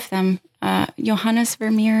love all of them. Johannes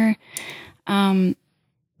Vermeer,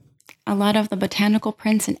 a lot of the botanical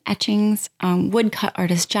prints and etchings, woodcut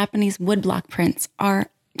artists, Japanese woodblock prints are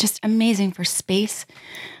just amazing for space.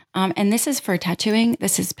 And this is for tattooing.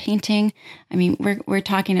 This is painting. I mean, we're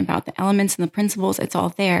talking about the elements and the principles. It's all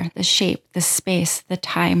there. The shape, the space, the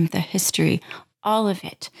time, the history, all of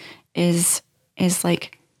it is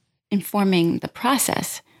like informing the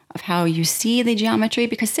process of how you see the geometry,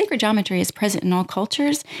 because sacred geometry is present in all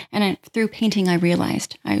cultures. And through painting, I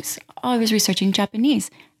realized I was always researching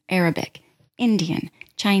Japanese, Arabic, Indian,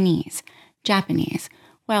 Chinese, Japanese.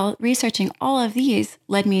 Well, researching all of these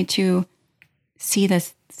led me to see the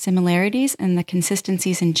similarities and the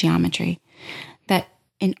consistencies in geometry, that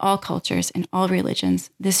in all cultures, in all religions,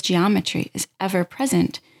 this geometry is ever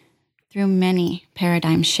present through many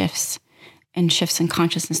paradigm shifts and shifts in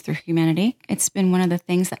consciousness through humanity. It's been one of the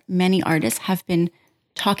things that many artists have been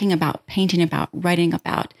talking about, painting about, writing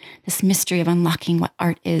about, this mystery of unlocking what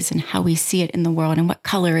art is and how we see it in the world, and what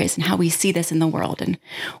color is and how we see this in the world, and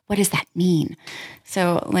what does that mean?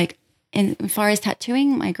 So, like, as far as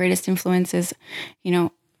tattooing, my greatest influence is,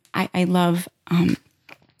 I love,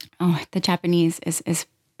 the Japanese is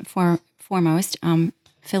foremost.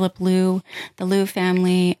 Philip Liu, the Liu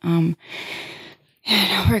family.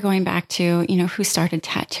 We're going back to, who started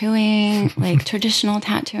tattooing, like traditional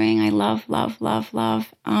tattooing. I love,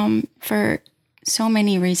 for so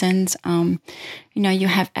many reasons. You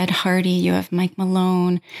have Ed Hardy, you have Mike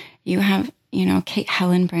Malone, you have, Kate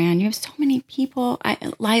Hellenbrand. You have so many people.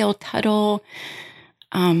 Lyle Tuttle.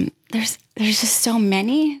 There's just so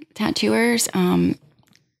many tattooers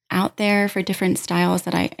out there for different styles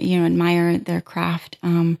that I admire their craft.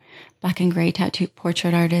 Black and gray tattoo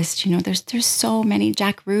portrait artists. There's so many.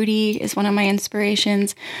 Jack Rudy is one of my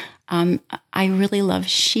inspirations. I really love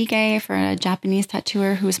Shige for a Japanese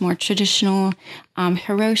tattooer who's more traditional.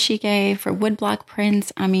 Hiroshige for woodblock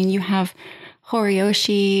prints. I mean, you have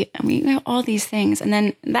Horiyoshi. I mean, you have all these things. And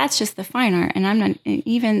then that's just the fine art. And I'm not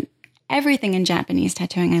even everything in Japanese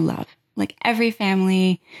tattooing I love. Like every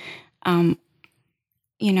family, all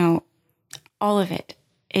of it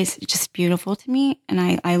is just beautiful to me.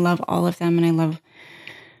 And I love all of them, and I love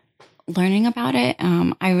learning about it.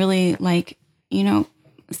 I really like,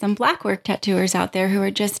 some black work tattooers out there who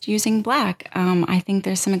are just using black. I think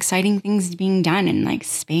there's some exciting things being done in like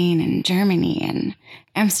Spain and Germany and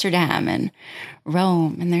Amsterdam and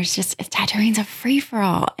Rome. And there's just, tattooing's a free for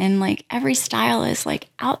all. And like every style is like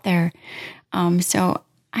out there. So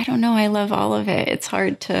I don't know. I love all of it. It's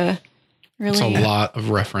hard to really. It's a lot of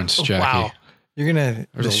reference, Jackie. Wow.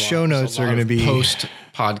 The show notes are going to be post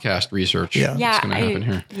podcast research. Yeah. That's going to happen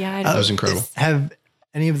here. Yeah. That was incredible. Have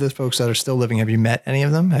any of the folks that are still living, have you met any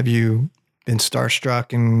of them? Have you been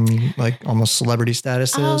starstruck and like almost celebrity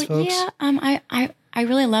status to those folks? Yeah. I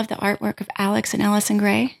really love the artwork of Alex and Allison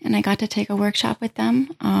Gray, and I got to take a workshop with them,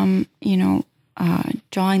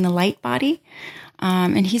 drawing the light body.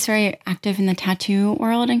 And he's very active in the tattoo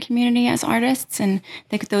world and community as artists. And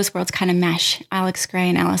those worlds kind of mesh. Alex Gray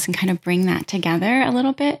and Allison kind of bring that together a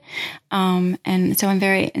little bit. And so I'm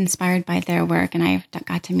very inspired by their work, and I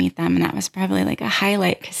got to meet them. And that was probably like a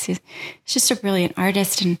highlight because he's just a brilliant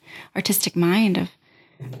artist and artistic mind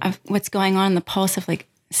of what's going on in the pulse of like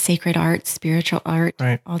sacred art, spiritual art,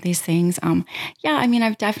 right. All these things.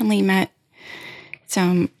 I've definitely met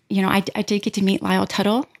some, I did get to meet Lyle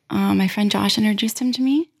Tuttle. My friend Josh introduced him to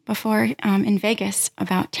me before in Vegas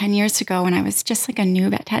about 10 years ago when I was just like a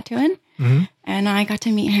noob at tattooing. Mm-hmm. And I got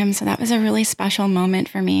to meet him. So that was a really special moment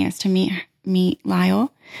for me, is to meet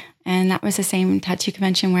Lyle. And that was the same tattoo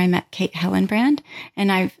convention where I met Kate Hellenbrand.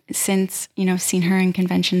 And I've since, seen her in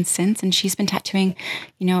conventions since. And she's been tattooing,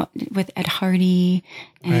 with Ed Hardy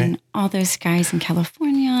and all those guys in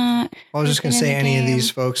California. I was just going to say, any of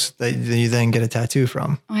these folks that you then get a tattoo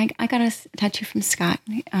from? I got a tattoo from Scott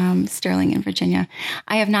Sterling in Virginia.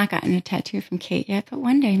 I have not gotten a tattoo from Kate yet, but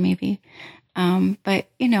one day maybe. But,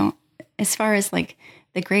 as far as like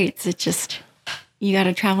the greats, it's just... You got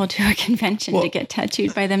to travel to a convention to get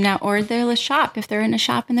tattooed by them now, or they're a shop. If they're in a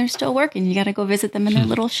shop and they're still working, you got to go visit them in their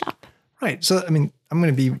little shop. Right. So, I'm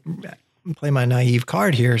going to play my naive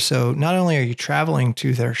card here. So not only are you traveling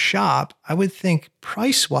to their shop, I would think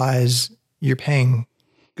price wise, you're paying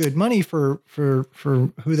good money for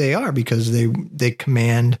who they are, because they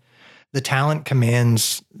command, the talent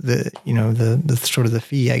commands the sort of the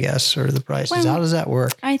fee, I guess, or the price. How does that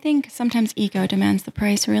work? I think sometimes ego demands the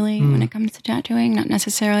price, really, when it comes to tattooing, not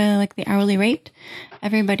necessarily like the hourly rate.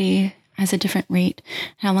 Everybody has a different rate.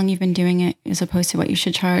 How long you've been doing it as opposed to what you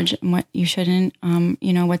should charge and what you shouldn't,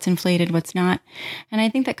 what's inflated, what's not. And I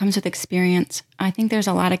think that comes with experience. I think there's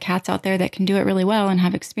a lot of cats out there that can do it really well and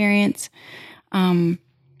have experience,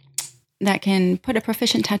 that can put a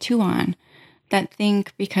proficient tattoo on, that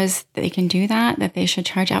think because they can do that they should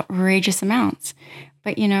charge outrageous amounts.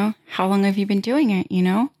 But, how long have you been doing it?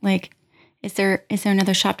 Like, is there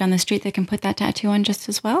another shop down the street that can put that tattoo on just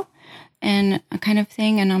as well? And a kind of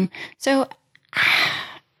thing. And so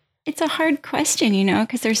it's a hard question,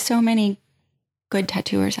 because there's so many good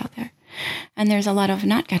tattooers out there. And there's a lot of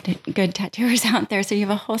not good tattooers out there. So you have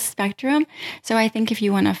a whole spectrum. So I think if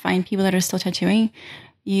you want to find people that are still tattooing,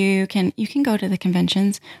 you can go to the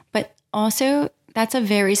conventions, but also that's a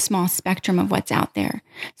very small spectrum of what's out there.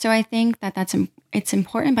 So I think it's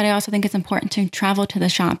important, but I also think it's important to travel to the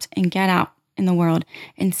shops and get out in the world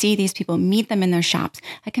and see these people, meet them in their shops.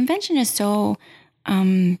 A convention is so,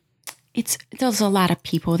 there's a lot of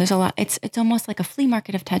people. There's a lot. It's almost like a flea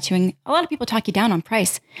market of tattooing. A lot of people talk you down on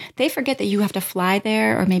price. They forget that you have to fly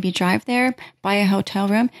there or maybe drive there, buy a hotel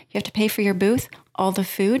room. You have to pay for your booth, all the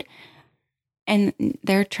food. And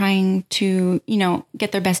they're trying to,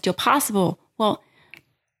 get their best deal possible. Well,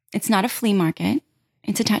 it's not a flea market.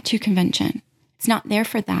 It's a tattoo convention. It's not there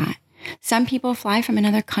for that. Some people fly from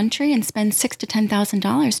another country and spend $6,000 to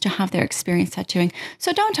 $10,000 to have their experience tattooing.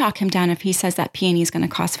 So don't talk him down if he says that peony is going to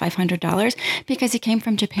cost $500 because he came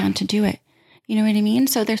from Japan to do it. You know what I mean?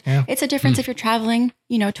 So it's a difference if you're traveling,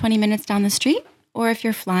 20 minutes down the street, or if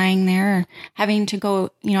you're flying there or having to go,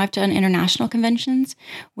 I've done international conventions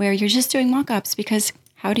where you're just doing mock-ups, because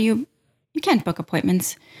you can't book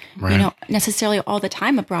appointments, necessarily all the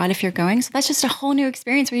time abroad if you're going. So that's just a whole new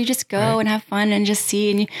experience where you just go and have fun and just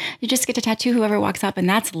see, and you just get to tattoo whoever walks up, and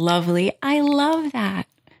that's lovely. I love that.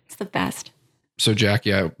 It's the best. So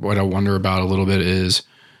Jackie, what I wonder about a little bit is,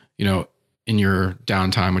 in your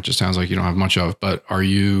downtime, which it sounds like you don't have much of, but are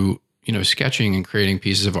you, sketching and creating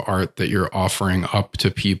pieces of art that you're offering up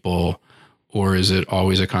to people, or is it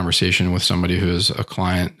always a conversation with somebody who is a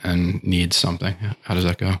client and needs something? How does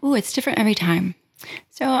that go? Oh, it's different every time.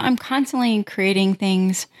 So I'm constantly creating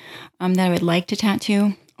things that I would like to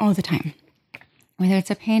tattoo all the time. Whether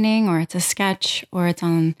it's a painting or it's a sketch or it's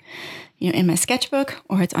on, in my sketchbook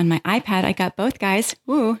or it's on my iPad. I got both, guys.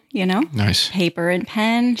 Ooh, Nice. Paper and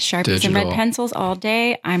pen, Sharpies and red pencils all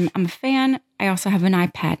day. I'm a fan. I also have an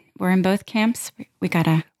iPad we're in both camps. We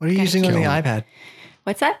gotta. What are you using on the iPad?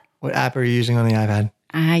 What's that? What app are you using on the iPad?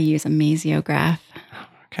 I use Amasiograph.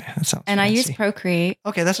 Okay, that sounds. And fancy. I use Procreate.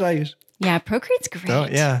 Okay, that's what I use. Yeah, Procreate's great. So,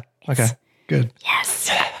 yeah. Okay. Good.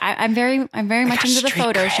 Yes. I'm very much into the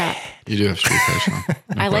Photoshop. You do have street cred.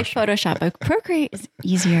 I like Photoshop, but Procreate is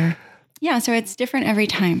easier. Yeah, so it's different every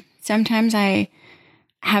time. Sometimes I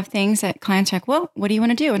have things that clients are like, well, what do you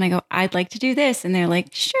want to do? And I go, I'd like to do this. And they're like,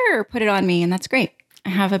 sure, put it on me. And that's great. I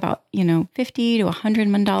have about, 50 to 100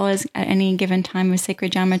 mandalas at any given time of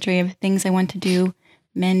sacred geometry of things I want to do.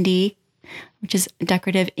 Mendi, which is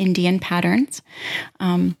decorative Indian patterns.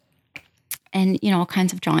 And, all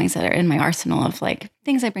kinds of drawings that are in my arsenal of like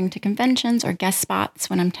things I bring to conventions or guest spots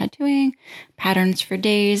when I'm tattooing, patterns for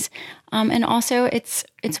days. And also it's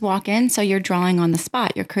walk-in. So you're drawing on the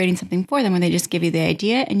spot. You're creating something for them where they just give you the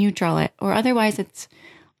idea and you draw it. Or otherwise it's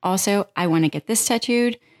also, I want to get this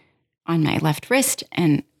tattooed on my left wrist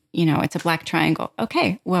and, it's a black triangle.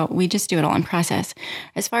 Okay, well, we just do it all in process.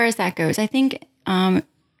 As far as that goes, I think when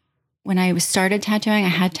I started tattooing, I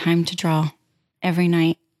had time to draw every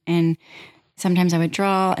night. And sometimes I would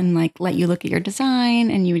draw and like let you look at your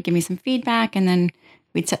design and you would give me some feedback and then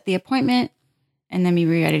we'd set the appointment and then we'd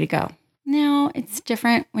be ready to go. Now it's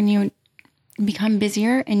different when you become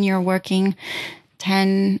busier and you're working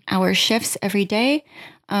 10-hour shifts every day.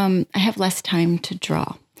 I have less time to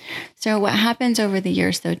draw. So what happens over the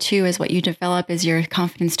years though too is what you develop is your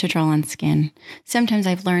confidence to draw on skin. Sometimes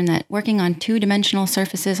I've learned that working on 2-dimensional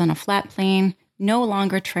surfaces on a flat plane no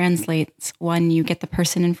longer translates when you get the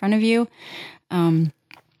person in front of you.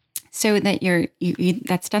 So that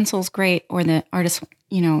that stencil's great, or the artist,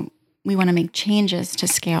 we want to make changes to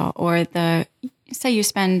scale, or say you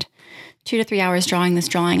spend 2 to 3 hours drawing this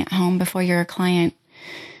drawing at home before your client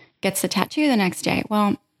gets the tattoo the next day.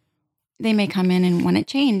 Well, they may come in and want it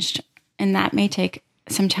changed, and that may take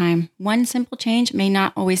some time. One simple change may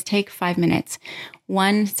not always take 5 minutes.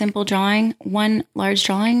 One simple drawing, one large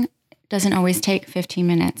drawing doesn't always take 15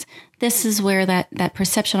 minutes. This is where that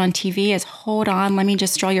perception on TV is, hold on, let me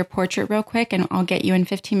just draw your portrait real quick and I'll get you in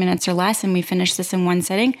 15 minutes or less and we finish this in one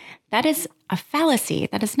sitting. That is a fallacy.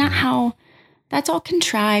 That is not how, that's all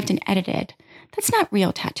contrived and edited. That's not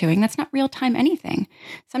real tattooing. That's not real time anything.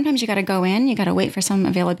 Sometimes you got to go in, you got to wait for some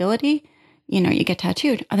availability. You get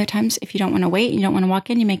tattooed. Other times, if you don't want to wait, you don't want to walk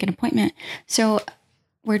in, you make an appointment. So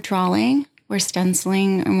we're drawing, we're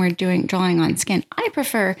stenciling, and we're drawing on skin. I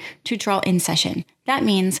prefer to draw in session. That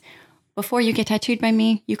means before you get tattooed by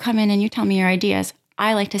me, you come in and you tell me your ideas.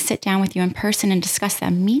 I like to sit down with you in person and discuss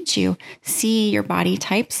them, meet you, see your body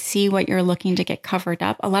types, see what you're looking to get covered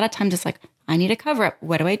up. A lot of times it's like, I need a cover up.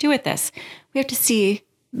 What do I do with this? We have to see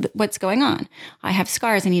what's going on. I have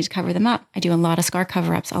scars. I need to cover them up. I do a lot of scar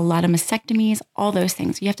cover-ups, a lot of mastectomies, all those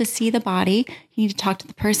things. You have to see the body. You need to talk to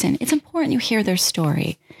the person. It's important you hear their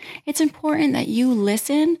story. It's important that you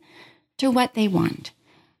listen to what they want,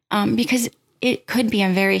 because it could be a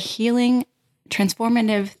very healing,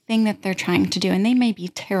 transformative thing that they're trying to do, and they may be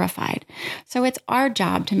terrified. So it's our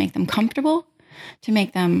job to make them comfortable, to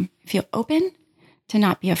make them feel open, to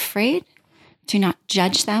not be afraid, to not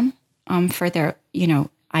judge them for their,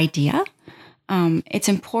 idea. It's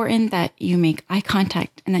important that you make eye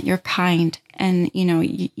contact and that you're kind and,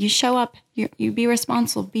 you show up, you be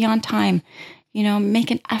responsible, be on time, make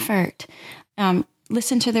an effort,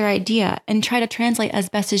 listen to their idea and try to translate as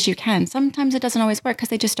best as you can. Sometimes it doesn't always work because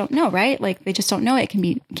they just don't know, right? Like they just don't know it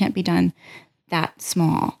can't be done that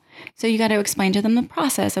small. So you got to explain to them the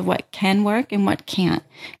process of what can work and what can't.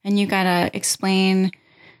 And you got to explain,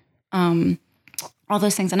 all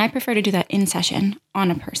those things. And I prefer to do that in session on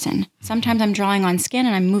a person. Sometimes I'm drawing on skin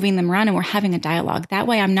and I'm moving them around and we're having a dialogue. That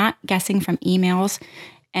way I'm not guessing from emails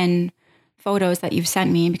and photos that you've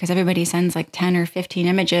sent me, because everybody sends like 10 or 15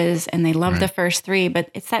 images and they love the first 3, but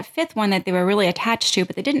it's that 5th one that they were really attached to,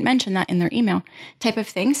 but they didn't mention that in their email type of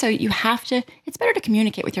thing. So you have to, it's better to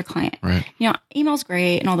communicate with your client. Right. Email's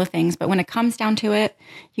great and all the things, but when it comes down to it,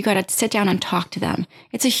 you got to sit down and talk to them.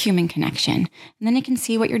 It's a human connection. And then you can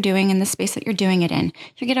see what you're doing in the space that you're doing it in.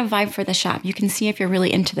 You get a vibe for the shop. You can see if you're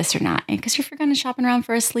really into this or not. And because if you're going to shopping around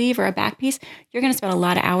for a sleeve or a back piece, you're going to spend a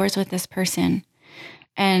lot of hours with this person.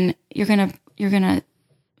 And you're going to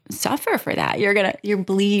suffer for that. You're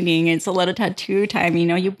bleeding. It's a lot of tattoo time.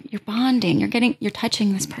 You're bonding, you're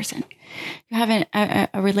touching this person. You have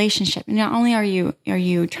a relationship. Not only are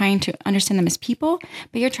you trying to understand them as people,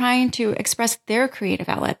 but you're trying to express their creative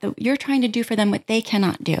outlet. You're trying to do for them what they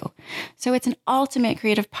cannot do. So it's an ultimate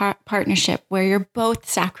creative partnership where you're both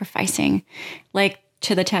sacrificing, like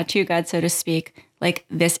to the tattoo god, so to speak. Like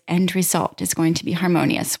this end result is going to be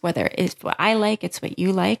harmonious, whether it's what I like, it's what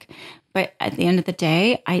you like, But at the end of the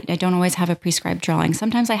day, I don't always have a prescribed drawing.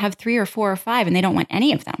 Sometimes I have 3 or 4 or 5 and they don't want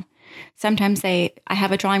any of them. Sometimes I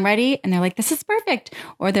have a drawing ready and they're like, this is perfect.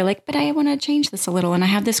 Or they're like, but I want to change this a little and I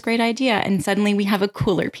have this great idea. And suddenly we have a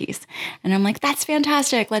cooler piece. And I'm like, that's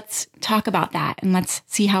fantastic. Let's talk about that. And let's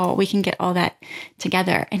see how we can get all that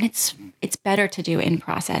together. And it's better to do in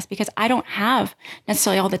process because I don't have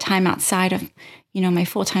necessarily all the time outside of, my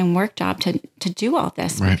full-time work job to do all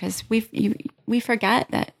this. Right. Because we forget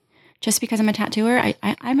that just because I'm a tattooer,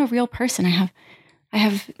 I'm a real person. I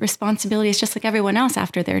have responsibilities just like everyone else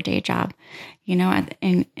after their day job,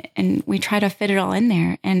 and we try to fit it all in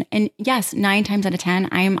there. And yes, 9 times out of 10,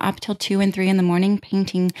 I am up till 2 and 3 in the morning,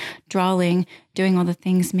 painting, drawing, doing all the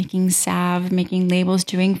things, making salve, making labels,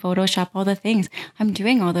 doing Photoshop, all the things. I'm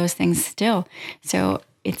doing all those things still. So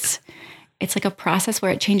it's like a process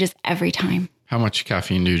where it changes every time. How much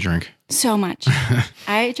caffeine do you drink? So much.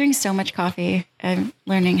 I drink so much coffee. I'm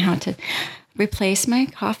learning how to replace my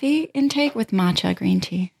coffee intake with matcha green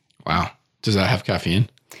tea. Wow. Does that have caffeine?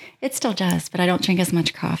 It still does, but I don't drink as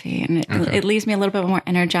much coffee, and it leaves me a little bit more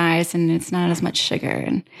energized, and it's not as much sugar.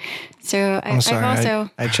 And so I'm sorry,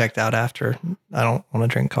 I checked out after. I don't want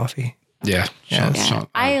to drink coffee. Yeah. Sean,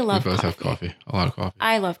 I love we both coffee. have coffee, a lot of coffee.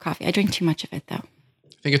 I love coffee. I drink too much of it, though.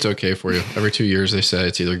 I think it's okay for you. Every 2 years, they say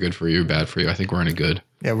it's either good for you or bad for you. I think we're in a good.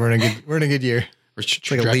 Yeah, we're in a good year.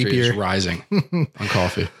 It's like a leap year. Is rising on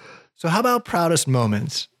coffee. So how about proudest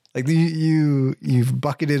moments? Like you've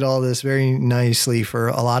bucketed all this very nicely for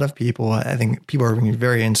a lot of people. I think people are being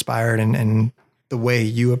very inspired and the way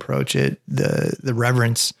you approach it, the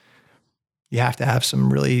reverence. You have to have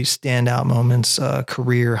some really standout moments,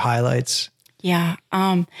 career highlights. Yeah.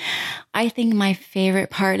 I think my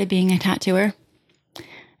favorite part of being a tattooer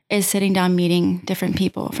is sitting down, meeting different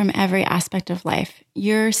people from every aspect of life.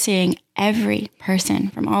 You're seeing every person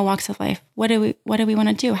from all walks of life. What do we want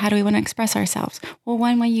to do? How do we want to express ourselves? Well,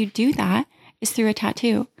 one way you do that is through a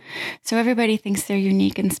tattoo. So everybody thinks they're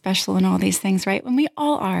unique and special and all these things, right? When we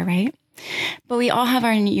all are, right? But we all have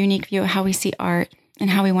our unique view of how we see art and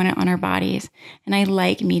how we want it on our bodies. And I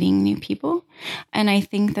like meeting new people. And I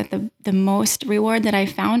think that the most reward that I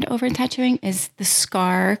found over tattooing is the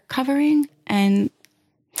scar covering and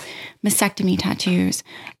mastectomy tattoos.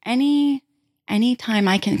 Any time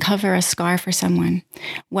I can cover a scar for someone,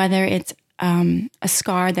 whether it's a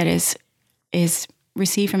scar that is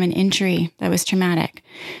received from an injury that was traumatic,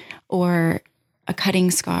 or a cutting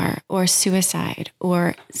scar, or suicide,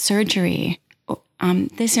 or surgery.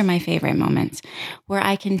 These are my favorite moments where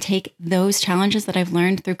I can take those challenges that I've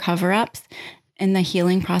learned through cover-ups and the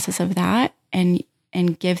healing process of that and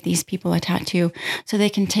give these people a tattoo so they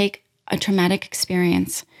can take a traumatic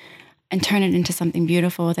experience and turn it into something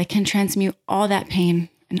beautiful that can transmute all that pain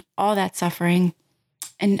and all that suffering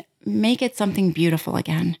and make it something beautiful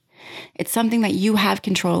again. It's something that you have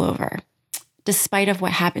control over, despite of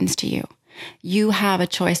what happens to you. You have a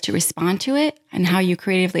choice to respond to it and how you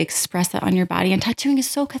creatively express that on your body. And tattooing is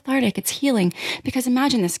so cathartic. It's healing. Because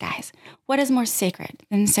imagine this, guys. What is more sacred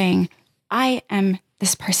than saying, I am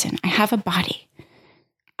this person. I have a body.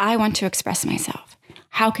 I want to express myself.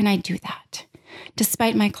 How can I do that?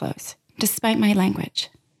 Despite my clothes, despite my language,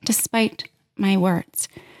 despite my words,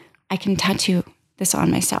 I can tattoo this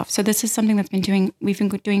on myself. So this is something we've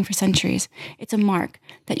been doing for centuries. It's a mark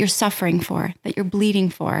that you're suffering for, that you're bleeding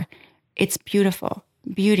for. It's beautiful.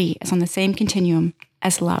 Beauty is on the same continuum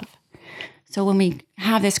as love. So when we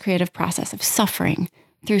have this creative process of suffering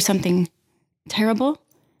through something terrible,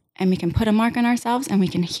 and we can put a mark on ourselves and we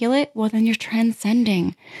can heal it, well, then you're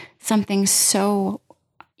transcending something so,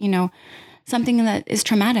 something that is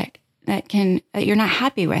traumatic, that you're not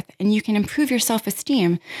happy with, and you can improve your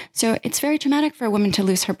self-esteem. So it's very traumatic for a woman to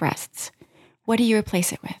lose her breasts. What do you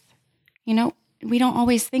replace it with? We don't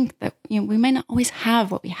always think that, we might not always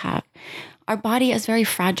have what we have. Our body is very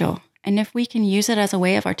fragile. And if we can use it as a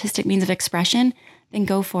way of artistic means of expression, then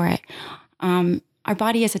go for it. Our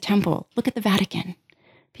body is a temple. Look at the Vatican.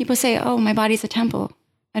 People say, oh, my body's a temple.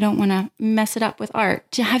 I don't want to mess it up with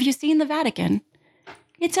art. Have you seen the Vatican?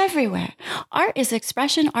 It's everywhere. Art is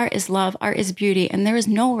expression. Art is love. Art is beauty. And there is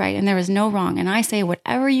no right and there is no wrong. And I say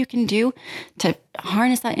whatever you can do to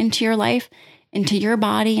harness that into your life, into your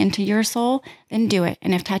body, into your soul, then do it.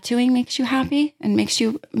 And if tattooing makes you happy and makes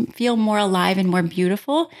you feel more alive and more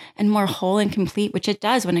beautiful and more whole and complete, which it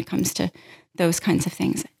does when it comes to those kinds of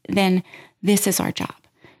things, then this is our job.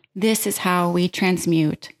 This is how we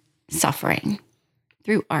transmute suffering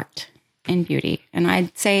through art and beauty. And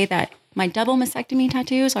I'd say that my double mastectomy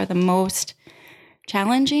tattoos are the most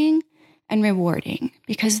challenging and rewarding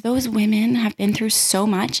because those women have been through so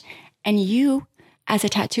much, and you as a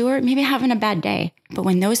tattooer, maybe having a bad day, but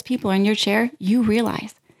when those people are in your chair, you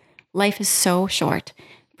realize life is so short,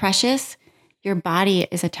 precious. Your body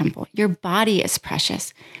is a temple. Your body is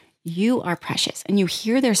precious. You are precious. And you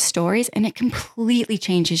hear their stories and it completely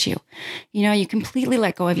changes you. You know, you completely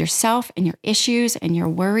let go of yourself and your issues and your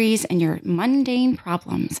worries and your mundane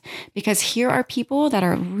problems, because here are people that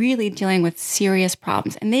are really dealing with serious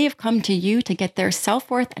problems, and they have come to you to get their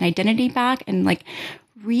self-worth and identity back and like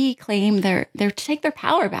reclaim their take their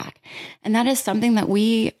power back. And that is something that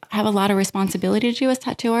we have a lot of responsibility to do as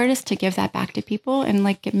tattoo artists, to give that back to people and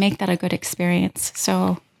like make that a good experience.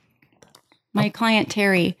 So my client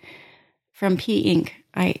Terry from P Inc.,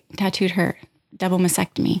 I tattooed her double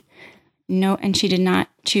mastectomy. No, and she did not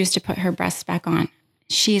choose to put her breasts back on.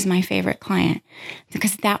 She's my favorite client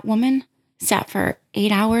because that woman sat for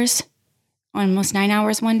 8 hours, almost 9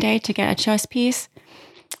 hours one day to get a chest piece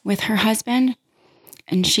with her husband,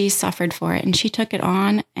 and she suffered for it and she took it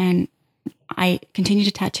on, and I continued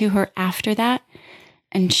to tattoo her after that.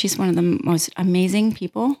 And she's one of the most amazing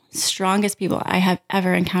people, strongest people I have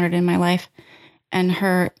ever encountered in my life. And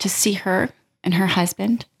to see her and her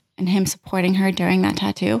husband and him supporting her during that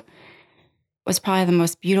tattoo was probably the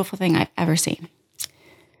most beautiful thing I've ever seen.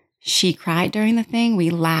 She cried during the thing. We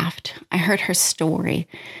laughed. I heard her story.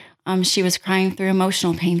 She was crying through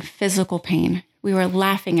emotional pain, physical pain. We were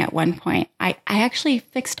laughing at one point. I actually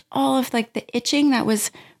fixed all of like the itching that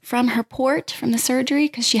was from her port from the surgery,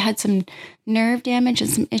 because she had some nerve damage and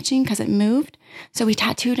some itching because it moved. So we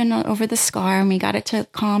tattooed it over the scar and we got it to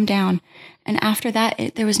calm down. And after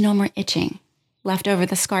that, there was no more itching left over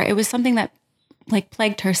the scar. It was something that like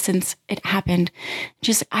plagued her since it happened.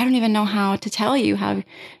 Just, I don't even know how to tell you how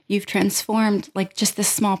you've transformed like just this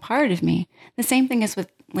small part of me. The same thing is with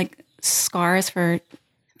like scars for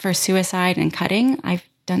suicide and cutting. I've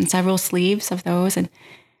done several sleeves of those,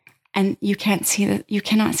 and you cannot see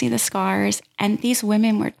the scars. And these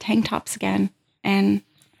women wear tank tops again. And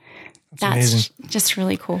that's just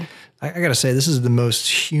really cool. I got to say, this is the most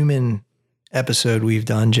human episode we've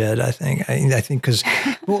done, Jed. I think because,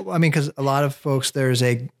 because a lot of folks, there's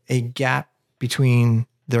a gap between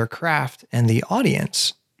their craft and the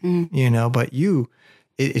audience, but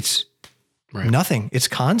it's right. Nothing. It's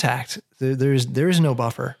contact. There is no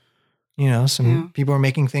buffer. People are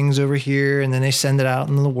making things over here and then they send it out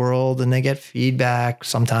into the world and they get feedback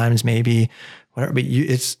sometimes, maybe whatever, but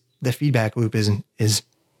it's the feedback loop is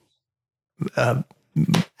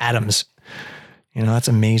atoms. That's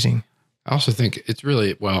amazing. I also think it's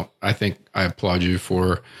really, I think I applaud you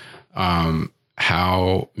for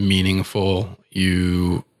how meaningful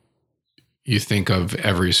you think of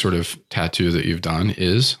every sort of tattoo that you've done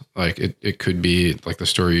is. Like it could be like the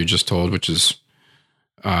story you just told, which is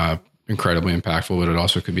incredibly impactful, but it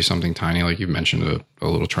also could be something tiny, like you mentioned a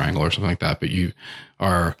little triangle or something like that. But you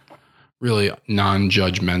are really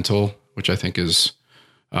non-judgmental, which I think is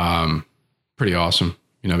pretty awesome,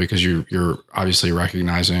 because you're obviously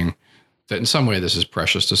recognizing that in some way this is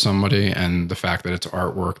precious to somebody, and the fact that it's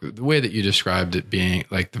artwork, the way that you described it being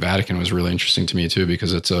like the Vatican was really interesting to me too,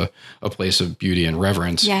 because it's a place of beauty and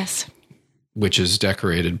reverence. Yes. Which is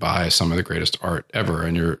decorated by some of the greatest art ever.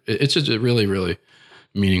 And it's just a really, really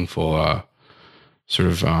meaningful sort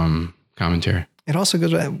of commentary. It also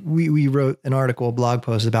goes, we wrote an article, a blog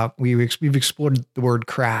post about, we've explored the word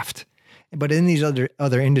craft, but in these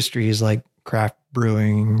other industries like craft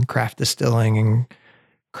brewing, craft distilling, and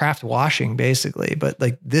craft washing, basically. But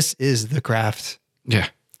like, this is the craft. Yeah.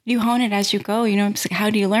 You hone it as you go. It's like, how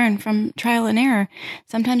do you learn? From trial and error.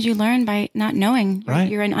 Sometimes you learn by not knowing. Right.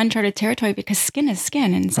 You're in uncharted territory because skin is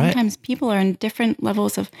skin. And sometimes people are in different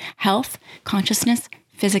levels of health, consciousness,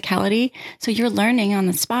 physicality. So you're learning on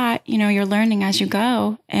the spot. You're learning as you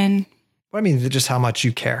go. And just how much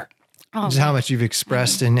you care. Just how much you've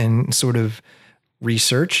expressed and sort of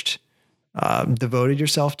researched, devoted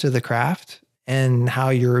yourself to the craft, and how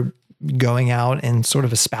you're going out and sort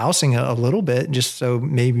of espousing a little bit, just so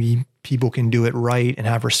maybe people can do it right and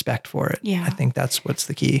have respect for it. Yeah. I think that's what's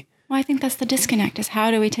the key. Well, I think that's the disconnect, is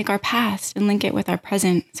how do we take our past and link it with our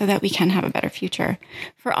present so that we can have a better future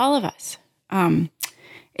for all of us.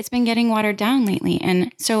 It's been getting watered down lately.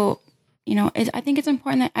 And so, I think it's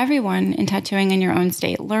important that everyone in tattooing in your own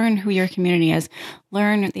state learn who your community is,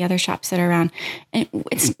 learn the other shops that are around. And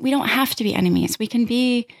we don't have to be enemies. We can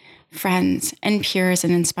be friends and peers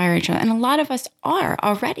and inspire each other. And a lot of us are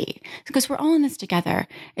already, because we're all in this together.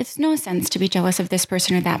 It's no sense to be jealous of this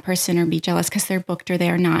person or that person, or be jealous because they're booked or they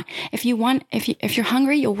are not. If you're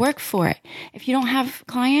hungry, you'll work for it. If you don't have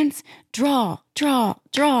clients, draw,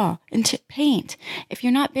 and paint. If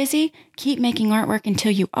you're not busy, keep making artwork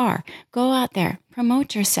until you are. Go out there,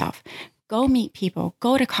 promote yourself. go meet people,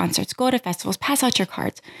 go to concerts, go to festivals, pass out your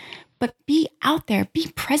cards, but be out there, be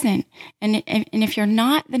present. And if you're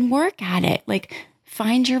not, then work at it. Like,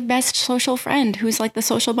 find your best social friend who's like the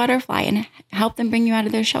social butterfly and help them bring you out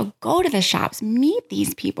of their shell. Go to the shops, meet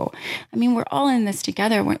these people. I mean, we're all in this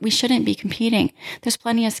together. We shouldn't be competing. There's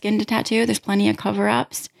plenty of skin to tattoo. There's plenty of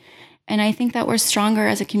cover-ups. And I think that we're stronger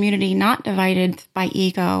as a community, not divided by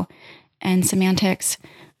ego and semantics.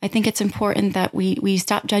 I think it's important that we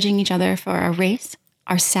stop judging each other for our race,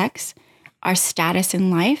 our sex, our status in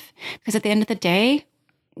life. Because at the end of the day,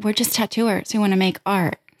 we're just tattooers who want to make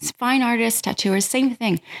art. Fine artists, tattooers, same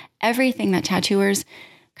thing. Everything that tattooers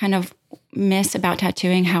kind of miss about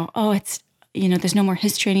tattooing, how, it's, there's no more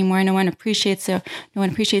history anymore. No one appreciates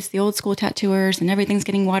the old school tattooers and everything's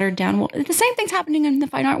getting watered down. Well, the same thing's happening in the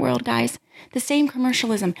fine art world, guys. The same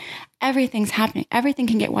commercialism. Everything's happening. Everything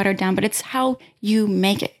can get watered down, but it's how you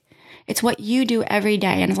make it. It's what you do every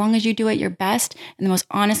day. And as long as you do it your best in the most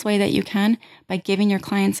honest way that you can, by giving your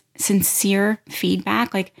clients sincere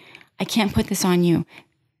feedback, like, I can't put this on you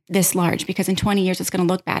this large because in 20 years it's going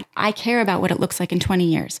to look bad. I care about what it looks like in 20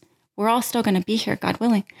 years. We're all still going to be here, God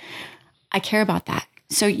willing. I care about that.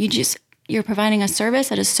 So you're providing a service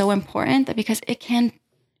that is so important that because it can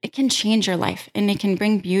change your life and it can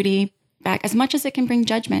bring beauty back as much as it can bring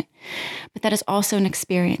judgment. But that is also an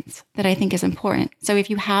experience that I think is important. So if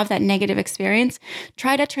you have that negative experience,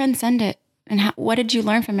 try to transcend it. And what did you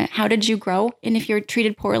learn from it? How did you grow? And if you're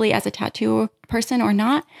treated poorly as a tattoo person or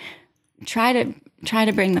not, try to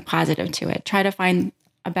bring the positive to it. Try to find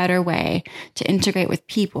a better way to integrate with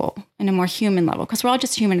people in a more human level. Because we're all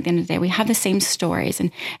just human at the end of the day. We have the same stories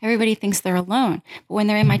and everybody thinks they're alone. But when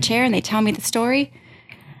they're in my chair and they tell me the story,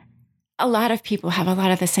 a lot of people have a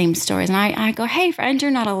lot of the same stories. And I go, hey, friend,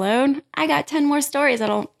 you're not alone. I got 10 more stories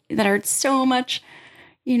that are so much,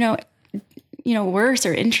 worse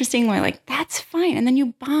or interesting. We're like, that's fine. And then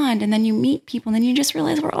you bond and then you meet people and then you just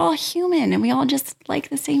realize we're all human and we all just like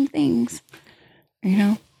the same things.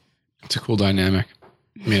 It's a cool dynamic.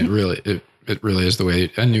 I mean, it really is the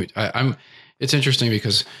way. It's interesting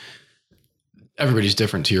because everybody's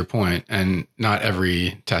different, to your point, and not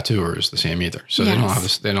every tattooer is the same either. So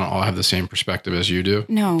yes. They don't all have the same perspective as you do.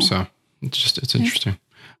 No. So it's interesting.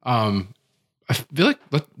 I feel like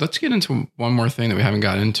let's get into one more thing that we haven't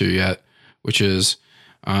gotten into yet, which is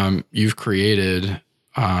you've created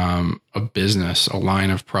a business, a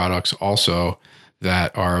line of products also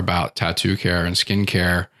that are about tattoo care and skin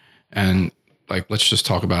care. And let's just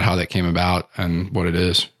talk about how that came about and what it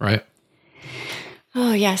is, right?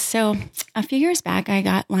 Oh, yes. So a few years back, I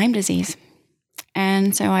got Lyme disease.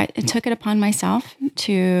 And so I took it upon myself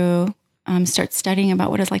to start studying about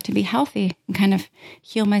what it's like to be healthy and kind of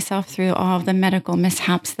heal myself through all of the medical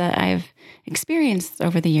mishaps that I've experienced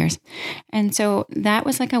over the years. And so that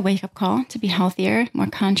was like a wake-up call to be healthier, more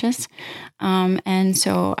conscious. And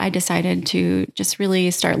so I decided to just really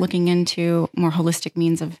start looking into more holistic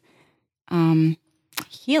means of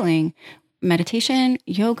healing. Meditation,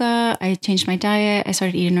 yoga. I changed my diet. I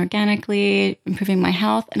started eating organically, improving my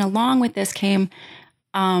health. And along with this came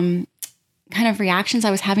kind of reactions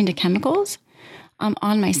I was having to chemicals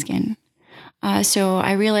on my skin. So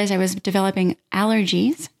I realized I was developing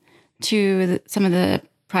allergies to some of the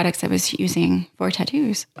products I was using for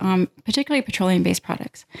tattoos, particularly petroleum-based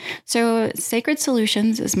products. So Sacred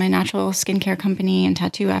Solutions is my natural skincare company and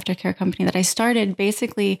tattoo aftercare company that I started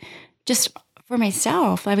basically just for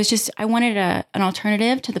myself. I wanted an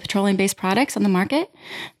alternative to the petroleum-based products on the market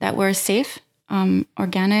that were safe,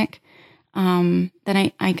 organic,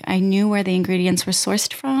 that I knew where the ingredients were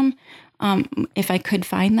sourced from, if I could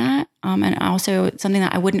find that, and also something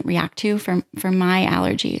that I wouldn't react to for my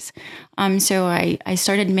allergies. So I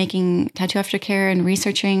started making tattoo aftercare and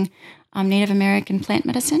researching Native American plant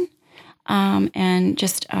medicine and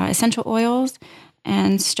just essential oils.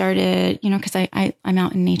 And started, because I'm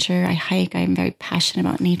out in nature, I hike, I'm very passionate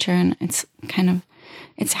about nature, and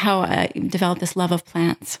it's how I developed this love of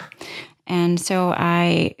plants. And so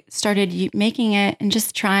I started making it and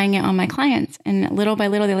just trying it on my clients. And little by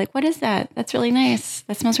little, they're like, what is that? That's really nice.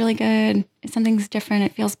 That smells really good. Something's different.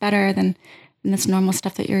 It feels better than this normal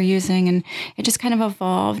stuff that you're using. And it just kind of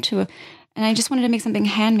evolved and I just wanted to make something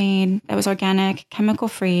handmade that was organic,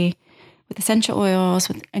 chemical-free, with essential oils,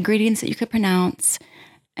 with ingredients that you could pronounce,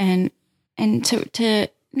 and to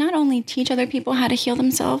not only teach other people how to heal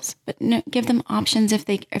themselves, but give them options if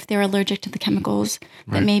they're allergic to the chemicals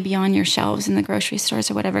that may be on your shelves in the grocery stores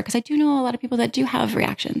or whatever. Because I do know a lot of people that do have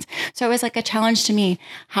reactions. So it was like a challenge to me.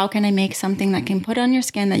 How can I make something that can put on your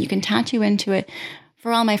skin that you can tattoo into it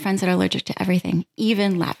for all my friends that are allergic to everything,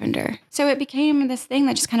 even lavender. So it became this thing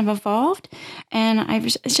that just kind of evolved, and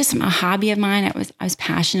it's just a hobby of mine. I was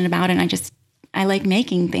passionate about it, and I like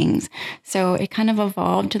making things. So it kind of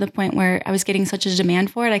evolved to the point where I was getting such a demand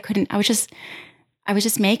for it. I was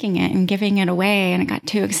just making it and giving it away, and it got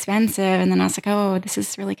too expensive. And then I was like, oh, this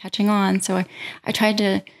is really catching on. So I tried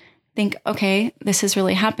to think, okay, this is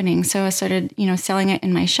really happening. So I started, selling it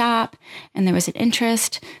in my shop, and there was an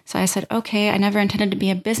interest. So I said, okay, I never intended to be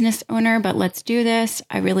a business owner, but let's do this.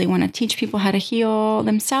 I really want to teach people how to heal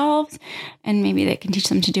themselves, and maybe they can teach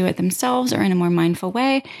them to do it themselves or in a more mindful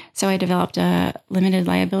way. So I developed a limited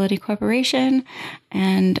liability corporation,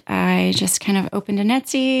 and I just kind of opened an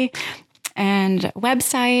Etsy and a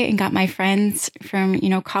website and got my friends from,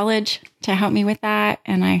 college to help me with that.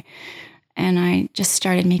 And I just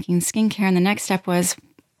started making skincare. And the next step was,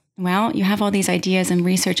 well, you have all these ideas and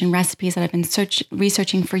research and recipes that I've been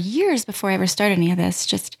researching for years before I ever started any of this,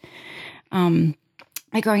 just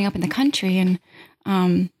by growing up in the country. And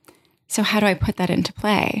so how do I put that into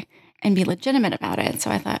play and be legitimate about it? So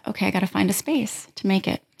I thought, okay, I got to find a space to make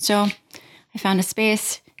it. So I found a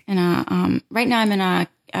space in right now I'm in a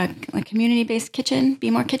community-based kitchen, Be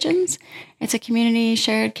More Kitchens. It's a community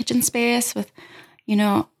shared kitchen space with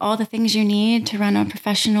all the things you need to run a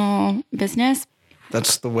professional business.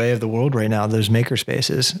 That's the way of the world right now. Those maker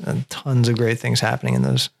spaces and tons of great things happening in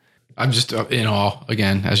those. I'm just in awe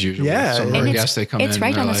again, as usual. Yeah. Some of our guests, they come in. It's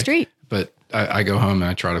right down the street. But I go home and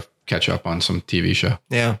I try to catch up on some TV show.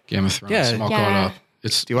 Yeah. Game of Thrones. Yeah. I'm all caught up. Do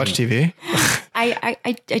you watch TV?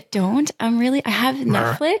 I don't. I have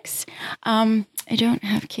Netflix. I don't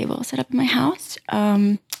have cable set up in my house.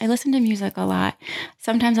 I listen to music a lot.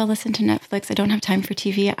 Sometimes I'll listen to Netflix. I don't have time for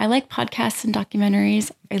TV. I like podcasts and documentaries.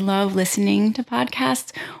 I love listening to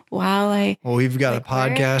podcasts while Well, we've got a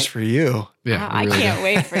podcast for you. Yeah, I really can't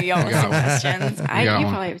wait for y'all's questions. You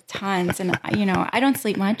probably have tons. And, I don't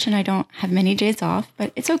sleep much and I don't have many days off,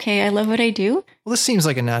 but it's okay. I love what I do. Well, this seems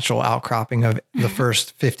like a natural outcropping of the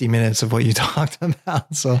first 50 minutes of what you talked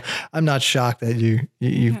about. So I'm not shocked that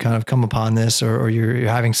you've kind of come upon this or you're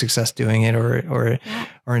having success doing it or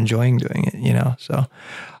enjoying doing it, So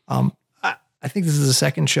I think this is the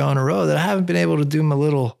second show in a row that I haven't been able to do my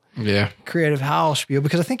little creative house spiel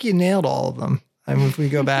because I think you nailed all of them. I mean, if we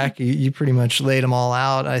go back, you pretty much laid them all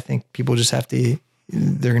out. I think people just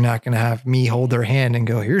they're not going to have me hold their hand and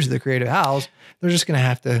go, here's the creative house. They're just going to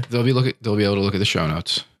have to. They'll be able to look at the show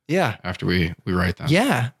notes. Yeah. After we write them.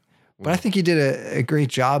 Yeah. But I think you did a great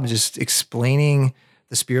job just explaining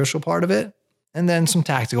the spiritual part of it and then some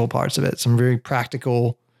tactical parts of it, some very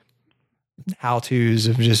practical how-tos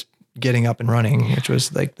of just getting up and running, which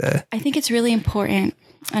was like I think it's really important.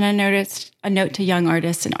 And I noticed a note to young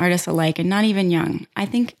artists and artists alike, and not even young. I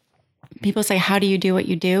think people say, how do you do what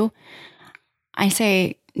you do? I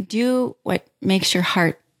say, do what makes your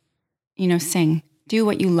heart, sing. Do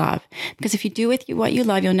what you love. Because if you do what you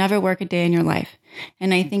love, you'll never work a day in your life.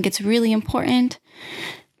 And I think it's really important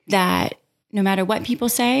that no matter what people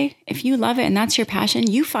say, if you love it and that's your passion,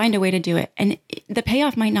 you find a way to do it. And the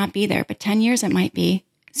payoff might not be there, but 10 years it might be.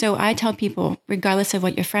 So I tell people, regardless of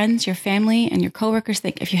what your friends, your family, and your coworkers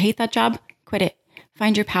think, if you hate that job, quit it.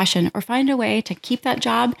 Find your passion or find a way to keep that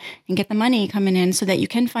job and get the money coming in so that you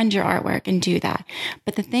can fund your artwork and do that.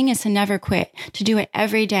 But the thing is to never quit, to do it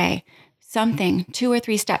every day, something, 2 or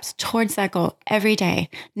 3 steps towards that goal every day,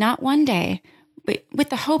 not one day, but with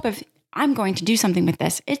the hope of, I'm going to do something with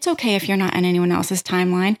this. It's okay if you're not on anyone else's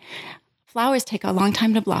timeline. Flowers take a long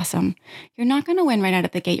time to blossom. You're not going to win right out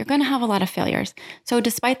of the gate. You're going to have a lot of failures. So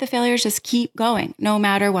despite the failures, just keep going, no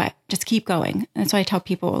matter what. Just keep going. That's why I tell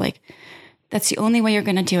people, that's the only way you're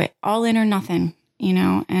going to do it. All in or nothing,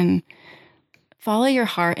 and follow your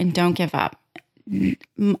heart and don't give up.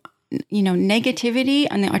 Negativity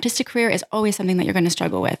on the artistic career is always something that you're going to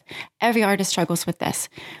struggle with. Every artist struggles with this.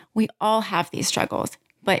 We all have these struggles,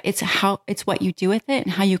 but it's what you do with it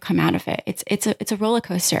and how you come out of it. It's a roller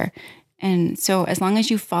coaster. And so as long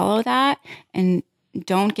as you follow that and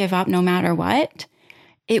don't give up no matter what,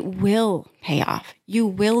 it will pay off. You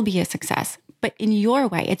will be a success, but in your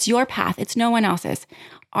way. It's your path. It's no one else's.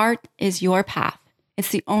 Art is your path. It's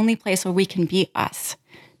the only place where we can be us,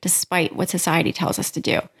 despite what society tells us to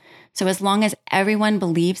do. So as long as everyone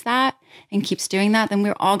believes that and keeps doing that, then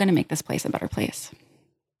we're all going to make this place a better place.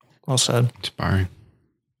 Well said. Inspiring.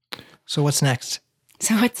 So what's next?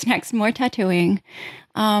 More tattooing.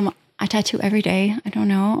 I tattoo every day. I don't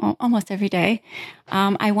know, almost every day.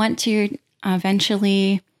 I want to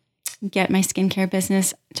eventually get my skincare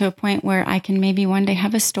business to a point where I can maybe one day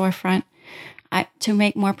have a storefront to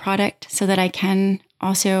make more product so that I can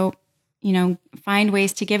also find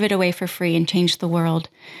ways to give it away for free and change the world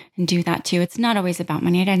and do that too. It's not always about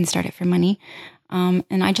money. I didn't start it for money.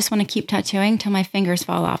 And I just want to keep tattooing till my fingers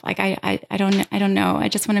fall off. Like I don't know. I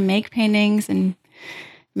just want to make paintings and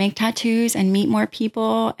make tattoos and meet more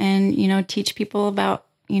people and, teach people about,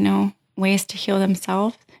 ways to heal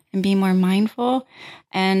themselves and be more mindful.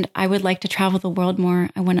 And I would like to travel the world more.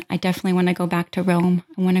 I definitely want to go back to Rome.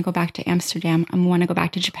 I want to go back to Amsterdam. I want to go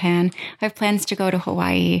back to Japan. I have plans to go to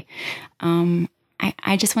Hawaii.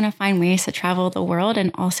 I just want to find ways to travel the world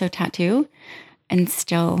and also tattoo. And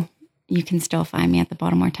you can still find me at the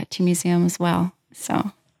Baltimore Tattoo Museum as well.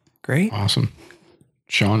 So great. Awesome.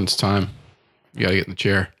 Sean, it's time. You got to get in the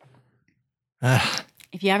chair.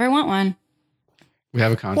 If you ever want one. We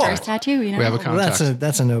have a contact. First tattoo, We have a contact. Well,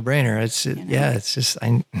 that's a no-brainer. It's just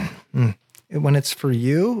when it's for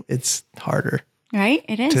you, it's harder. Right?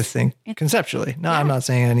 It is. To think conceptually. No, I'm not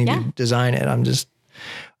saying I need to design it. I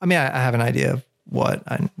have an idea of what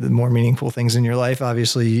the more meaningful things in your life.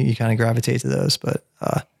 Obviously, you kind of gravitate to those, but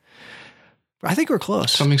I think we're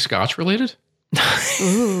close. Something Scotch related?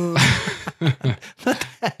 Ooh.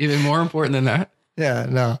 Even more important than that? Yeah,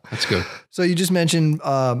 no. That's good. So you just mentioned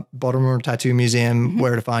Baltimore Tattoo Museum,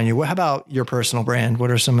 where to find you. How about your personal brand?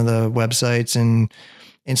 What are some of the websites and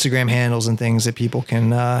Instagram handles and things that people can,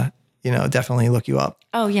 definitely look you up?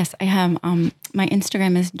 Oh, yes. I have, my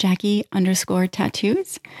Instagram is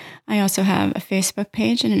Jackie_tattoos. I also have a Facebook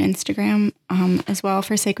page and an Instagram as well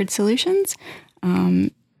for Sacred Solutions.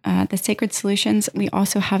 The Sacred Solutions, we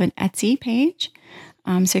also have an Etsy page.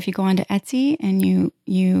 So if you go onto Etsy and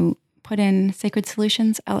you put in Sacred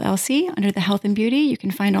Solutions LLC under the health and beauty, you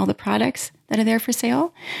can find all the products that are there for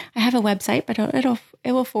sale. I have a website, but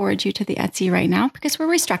it will forward you to the Etsy right now because we're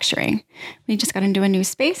restructuring. We just got into a new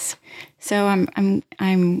space, so I'm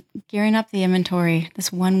gearing up the inventory.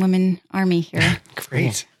 This one woman army here.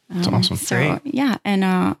 Great, that's awesome. So great. yeah,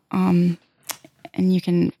 and you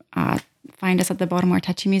can find us at the Baltimore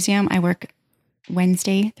Tattoo Museum. I work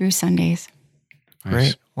Wednesday through Sundays. Nice.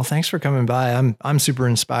 Great. Well, thanks for coming by. I'm super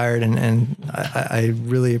inspired and I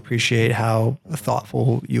really appreciate how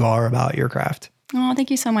thoughtful you are about your craft. Oh,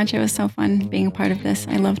 thank you so much. It was so fun being a part of this.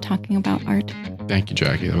 I love talking about art. Thank you,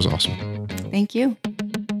 Jackie. That was awesome. Thank you.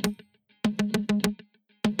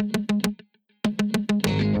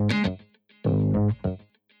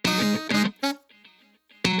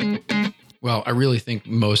 Well, I really think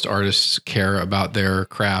most artists care about their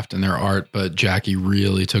craft and their art, but Jackie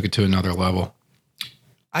really took it to another level.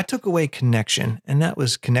 I took away connection, and that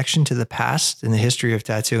was connection to the past and the history of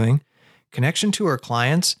tattooing, connection to our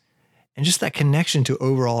clients, and just that connection to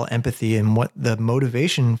overall empathy and what the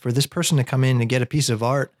motivation for this person to come in to get a piece of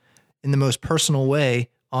art in the most personal way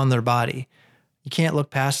on their body. You can't look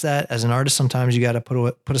past that. As an artist, sometimes you got to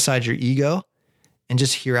put aside your ego and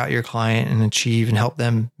just hear out your client and achieve and help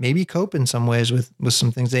them maybe cope in some ways with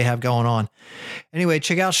some things they have going on. Anyway,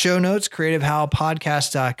 check out show notes,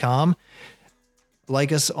 creativehowpodcast.com.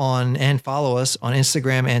 Like us on and follow us on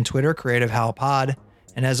Instagram and Twitter, Creative How Pod.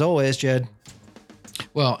 And as always, Jed.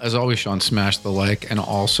 Well, as always, Sean, smash the like and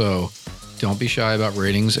also don't be shy about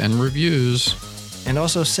ratings and reviews. And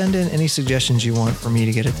also send in any suggestions you want for me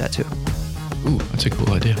to get a tattoo. Ooh, that's a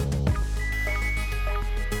cool idea.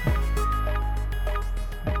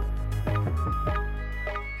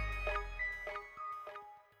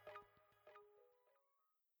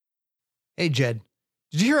 Hey, Jed,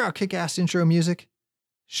 did you hear our kick-ass intro music?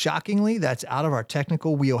 Shockingly, that's out of our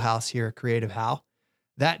technical wheelhouse here at Creative How.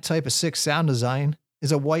 That type of sick sound design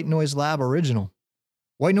is a White Noise Lab original.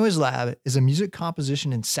 White Noise Lab is a music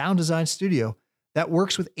composition and sound design studio that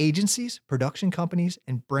works with agencies, production companies,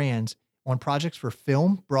 and brands on projects for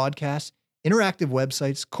film, broadcast, interactive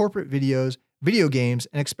websites, corporate videos, video games,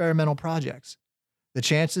 and experimental projects. The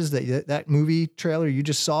chances that that movie trailer you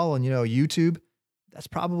just saw on, YouTube, that's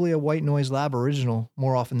probably a White Noise Lab original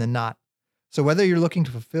more often than not. So whether you're looking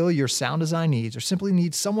to fulfill your sound design needs or simply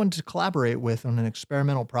need someone to collaborate with on an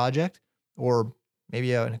experimental project or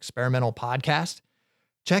maybe an experimental podcast,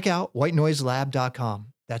 check out whitenoiselab.com.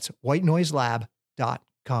 That's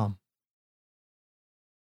whitenoiselab.com.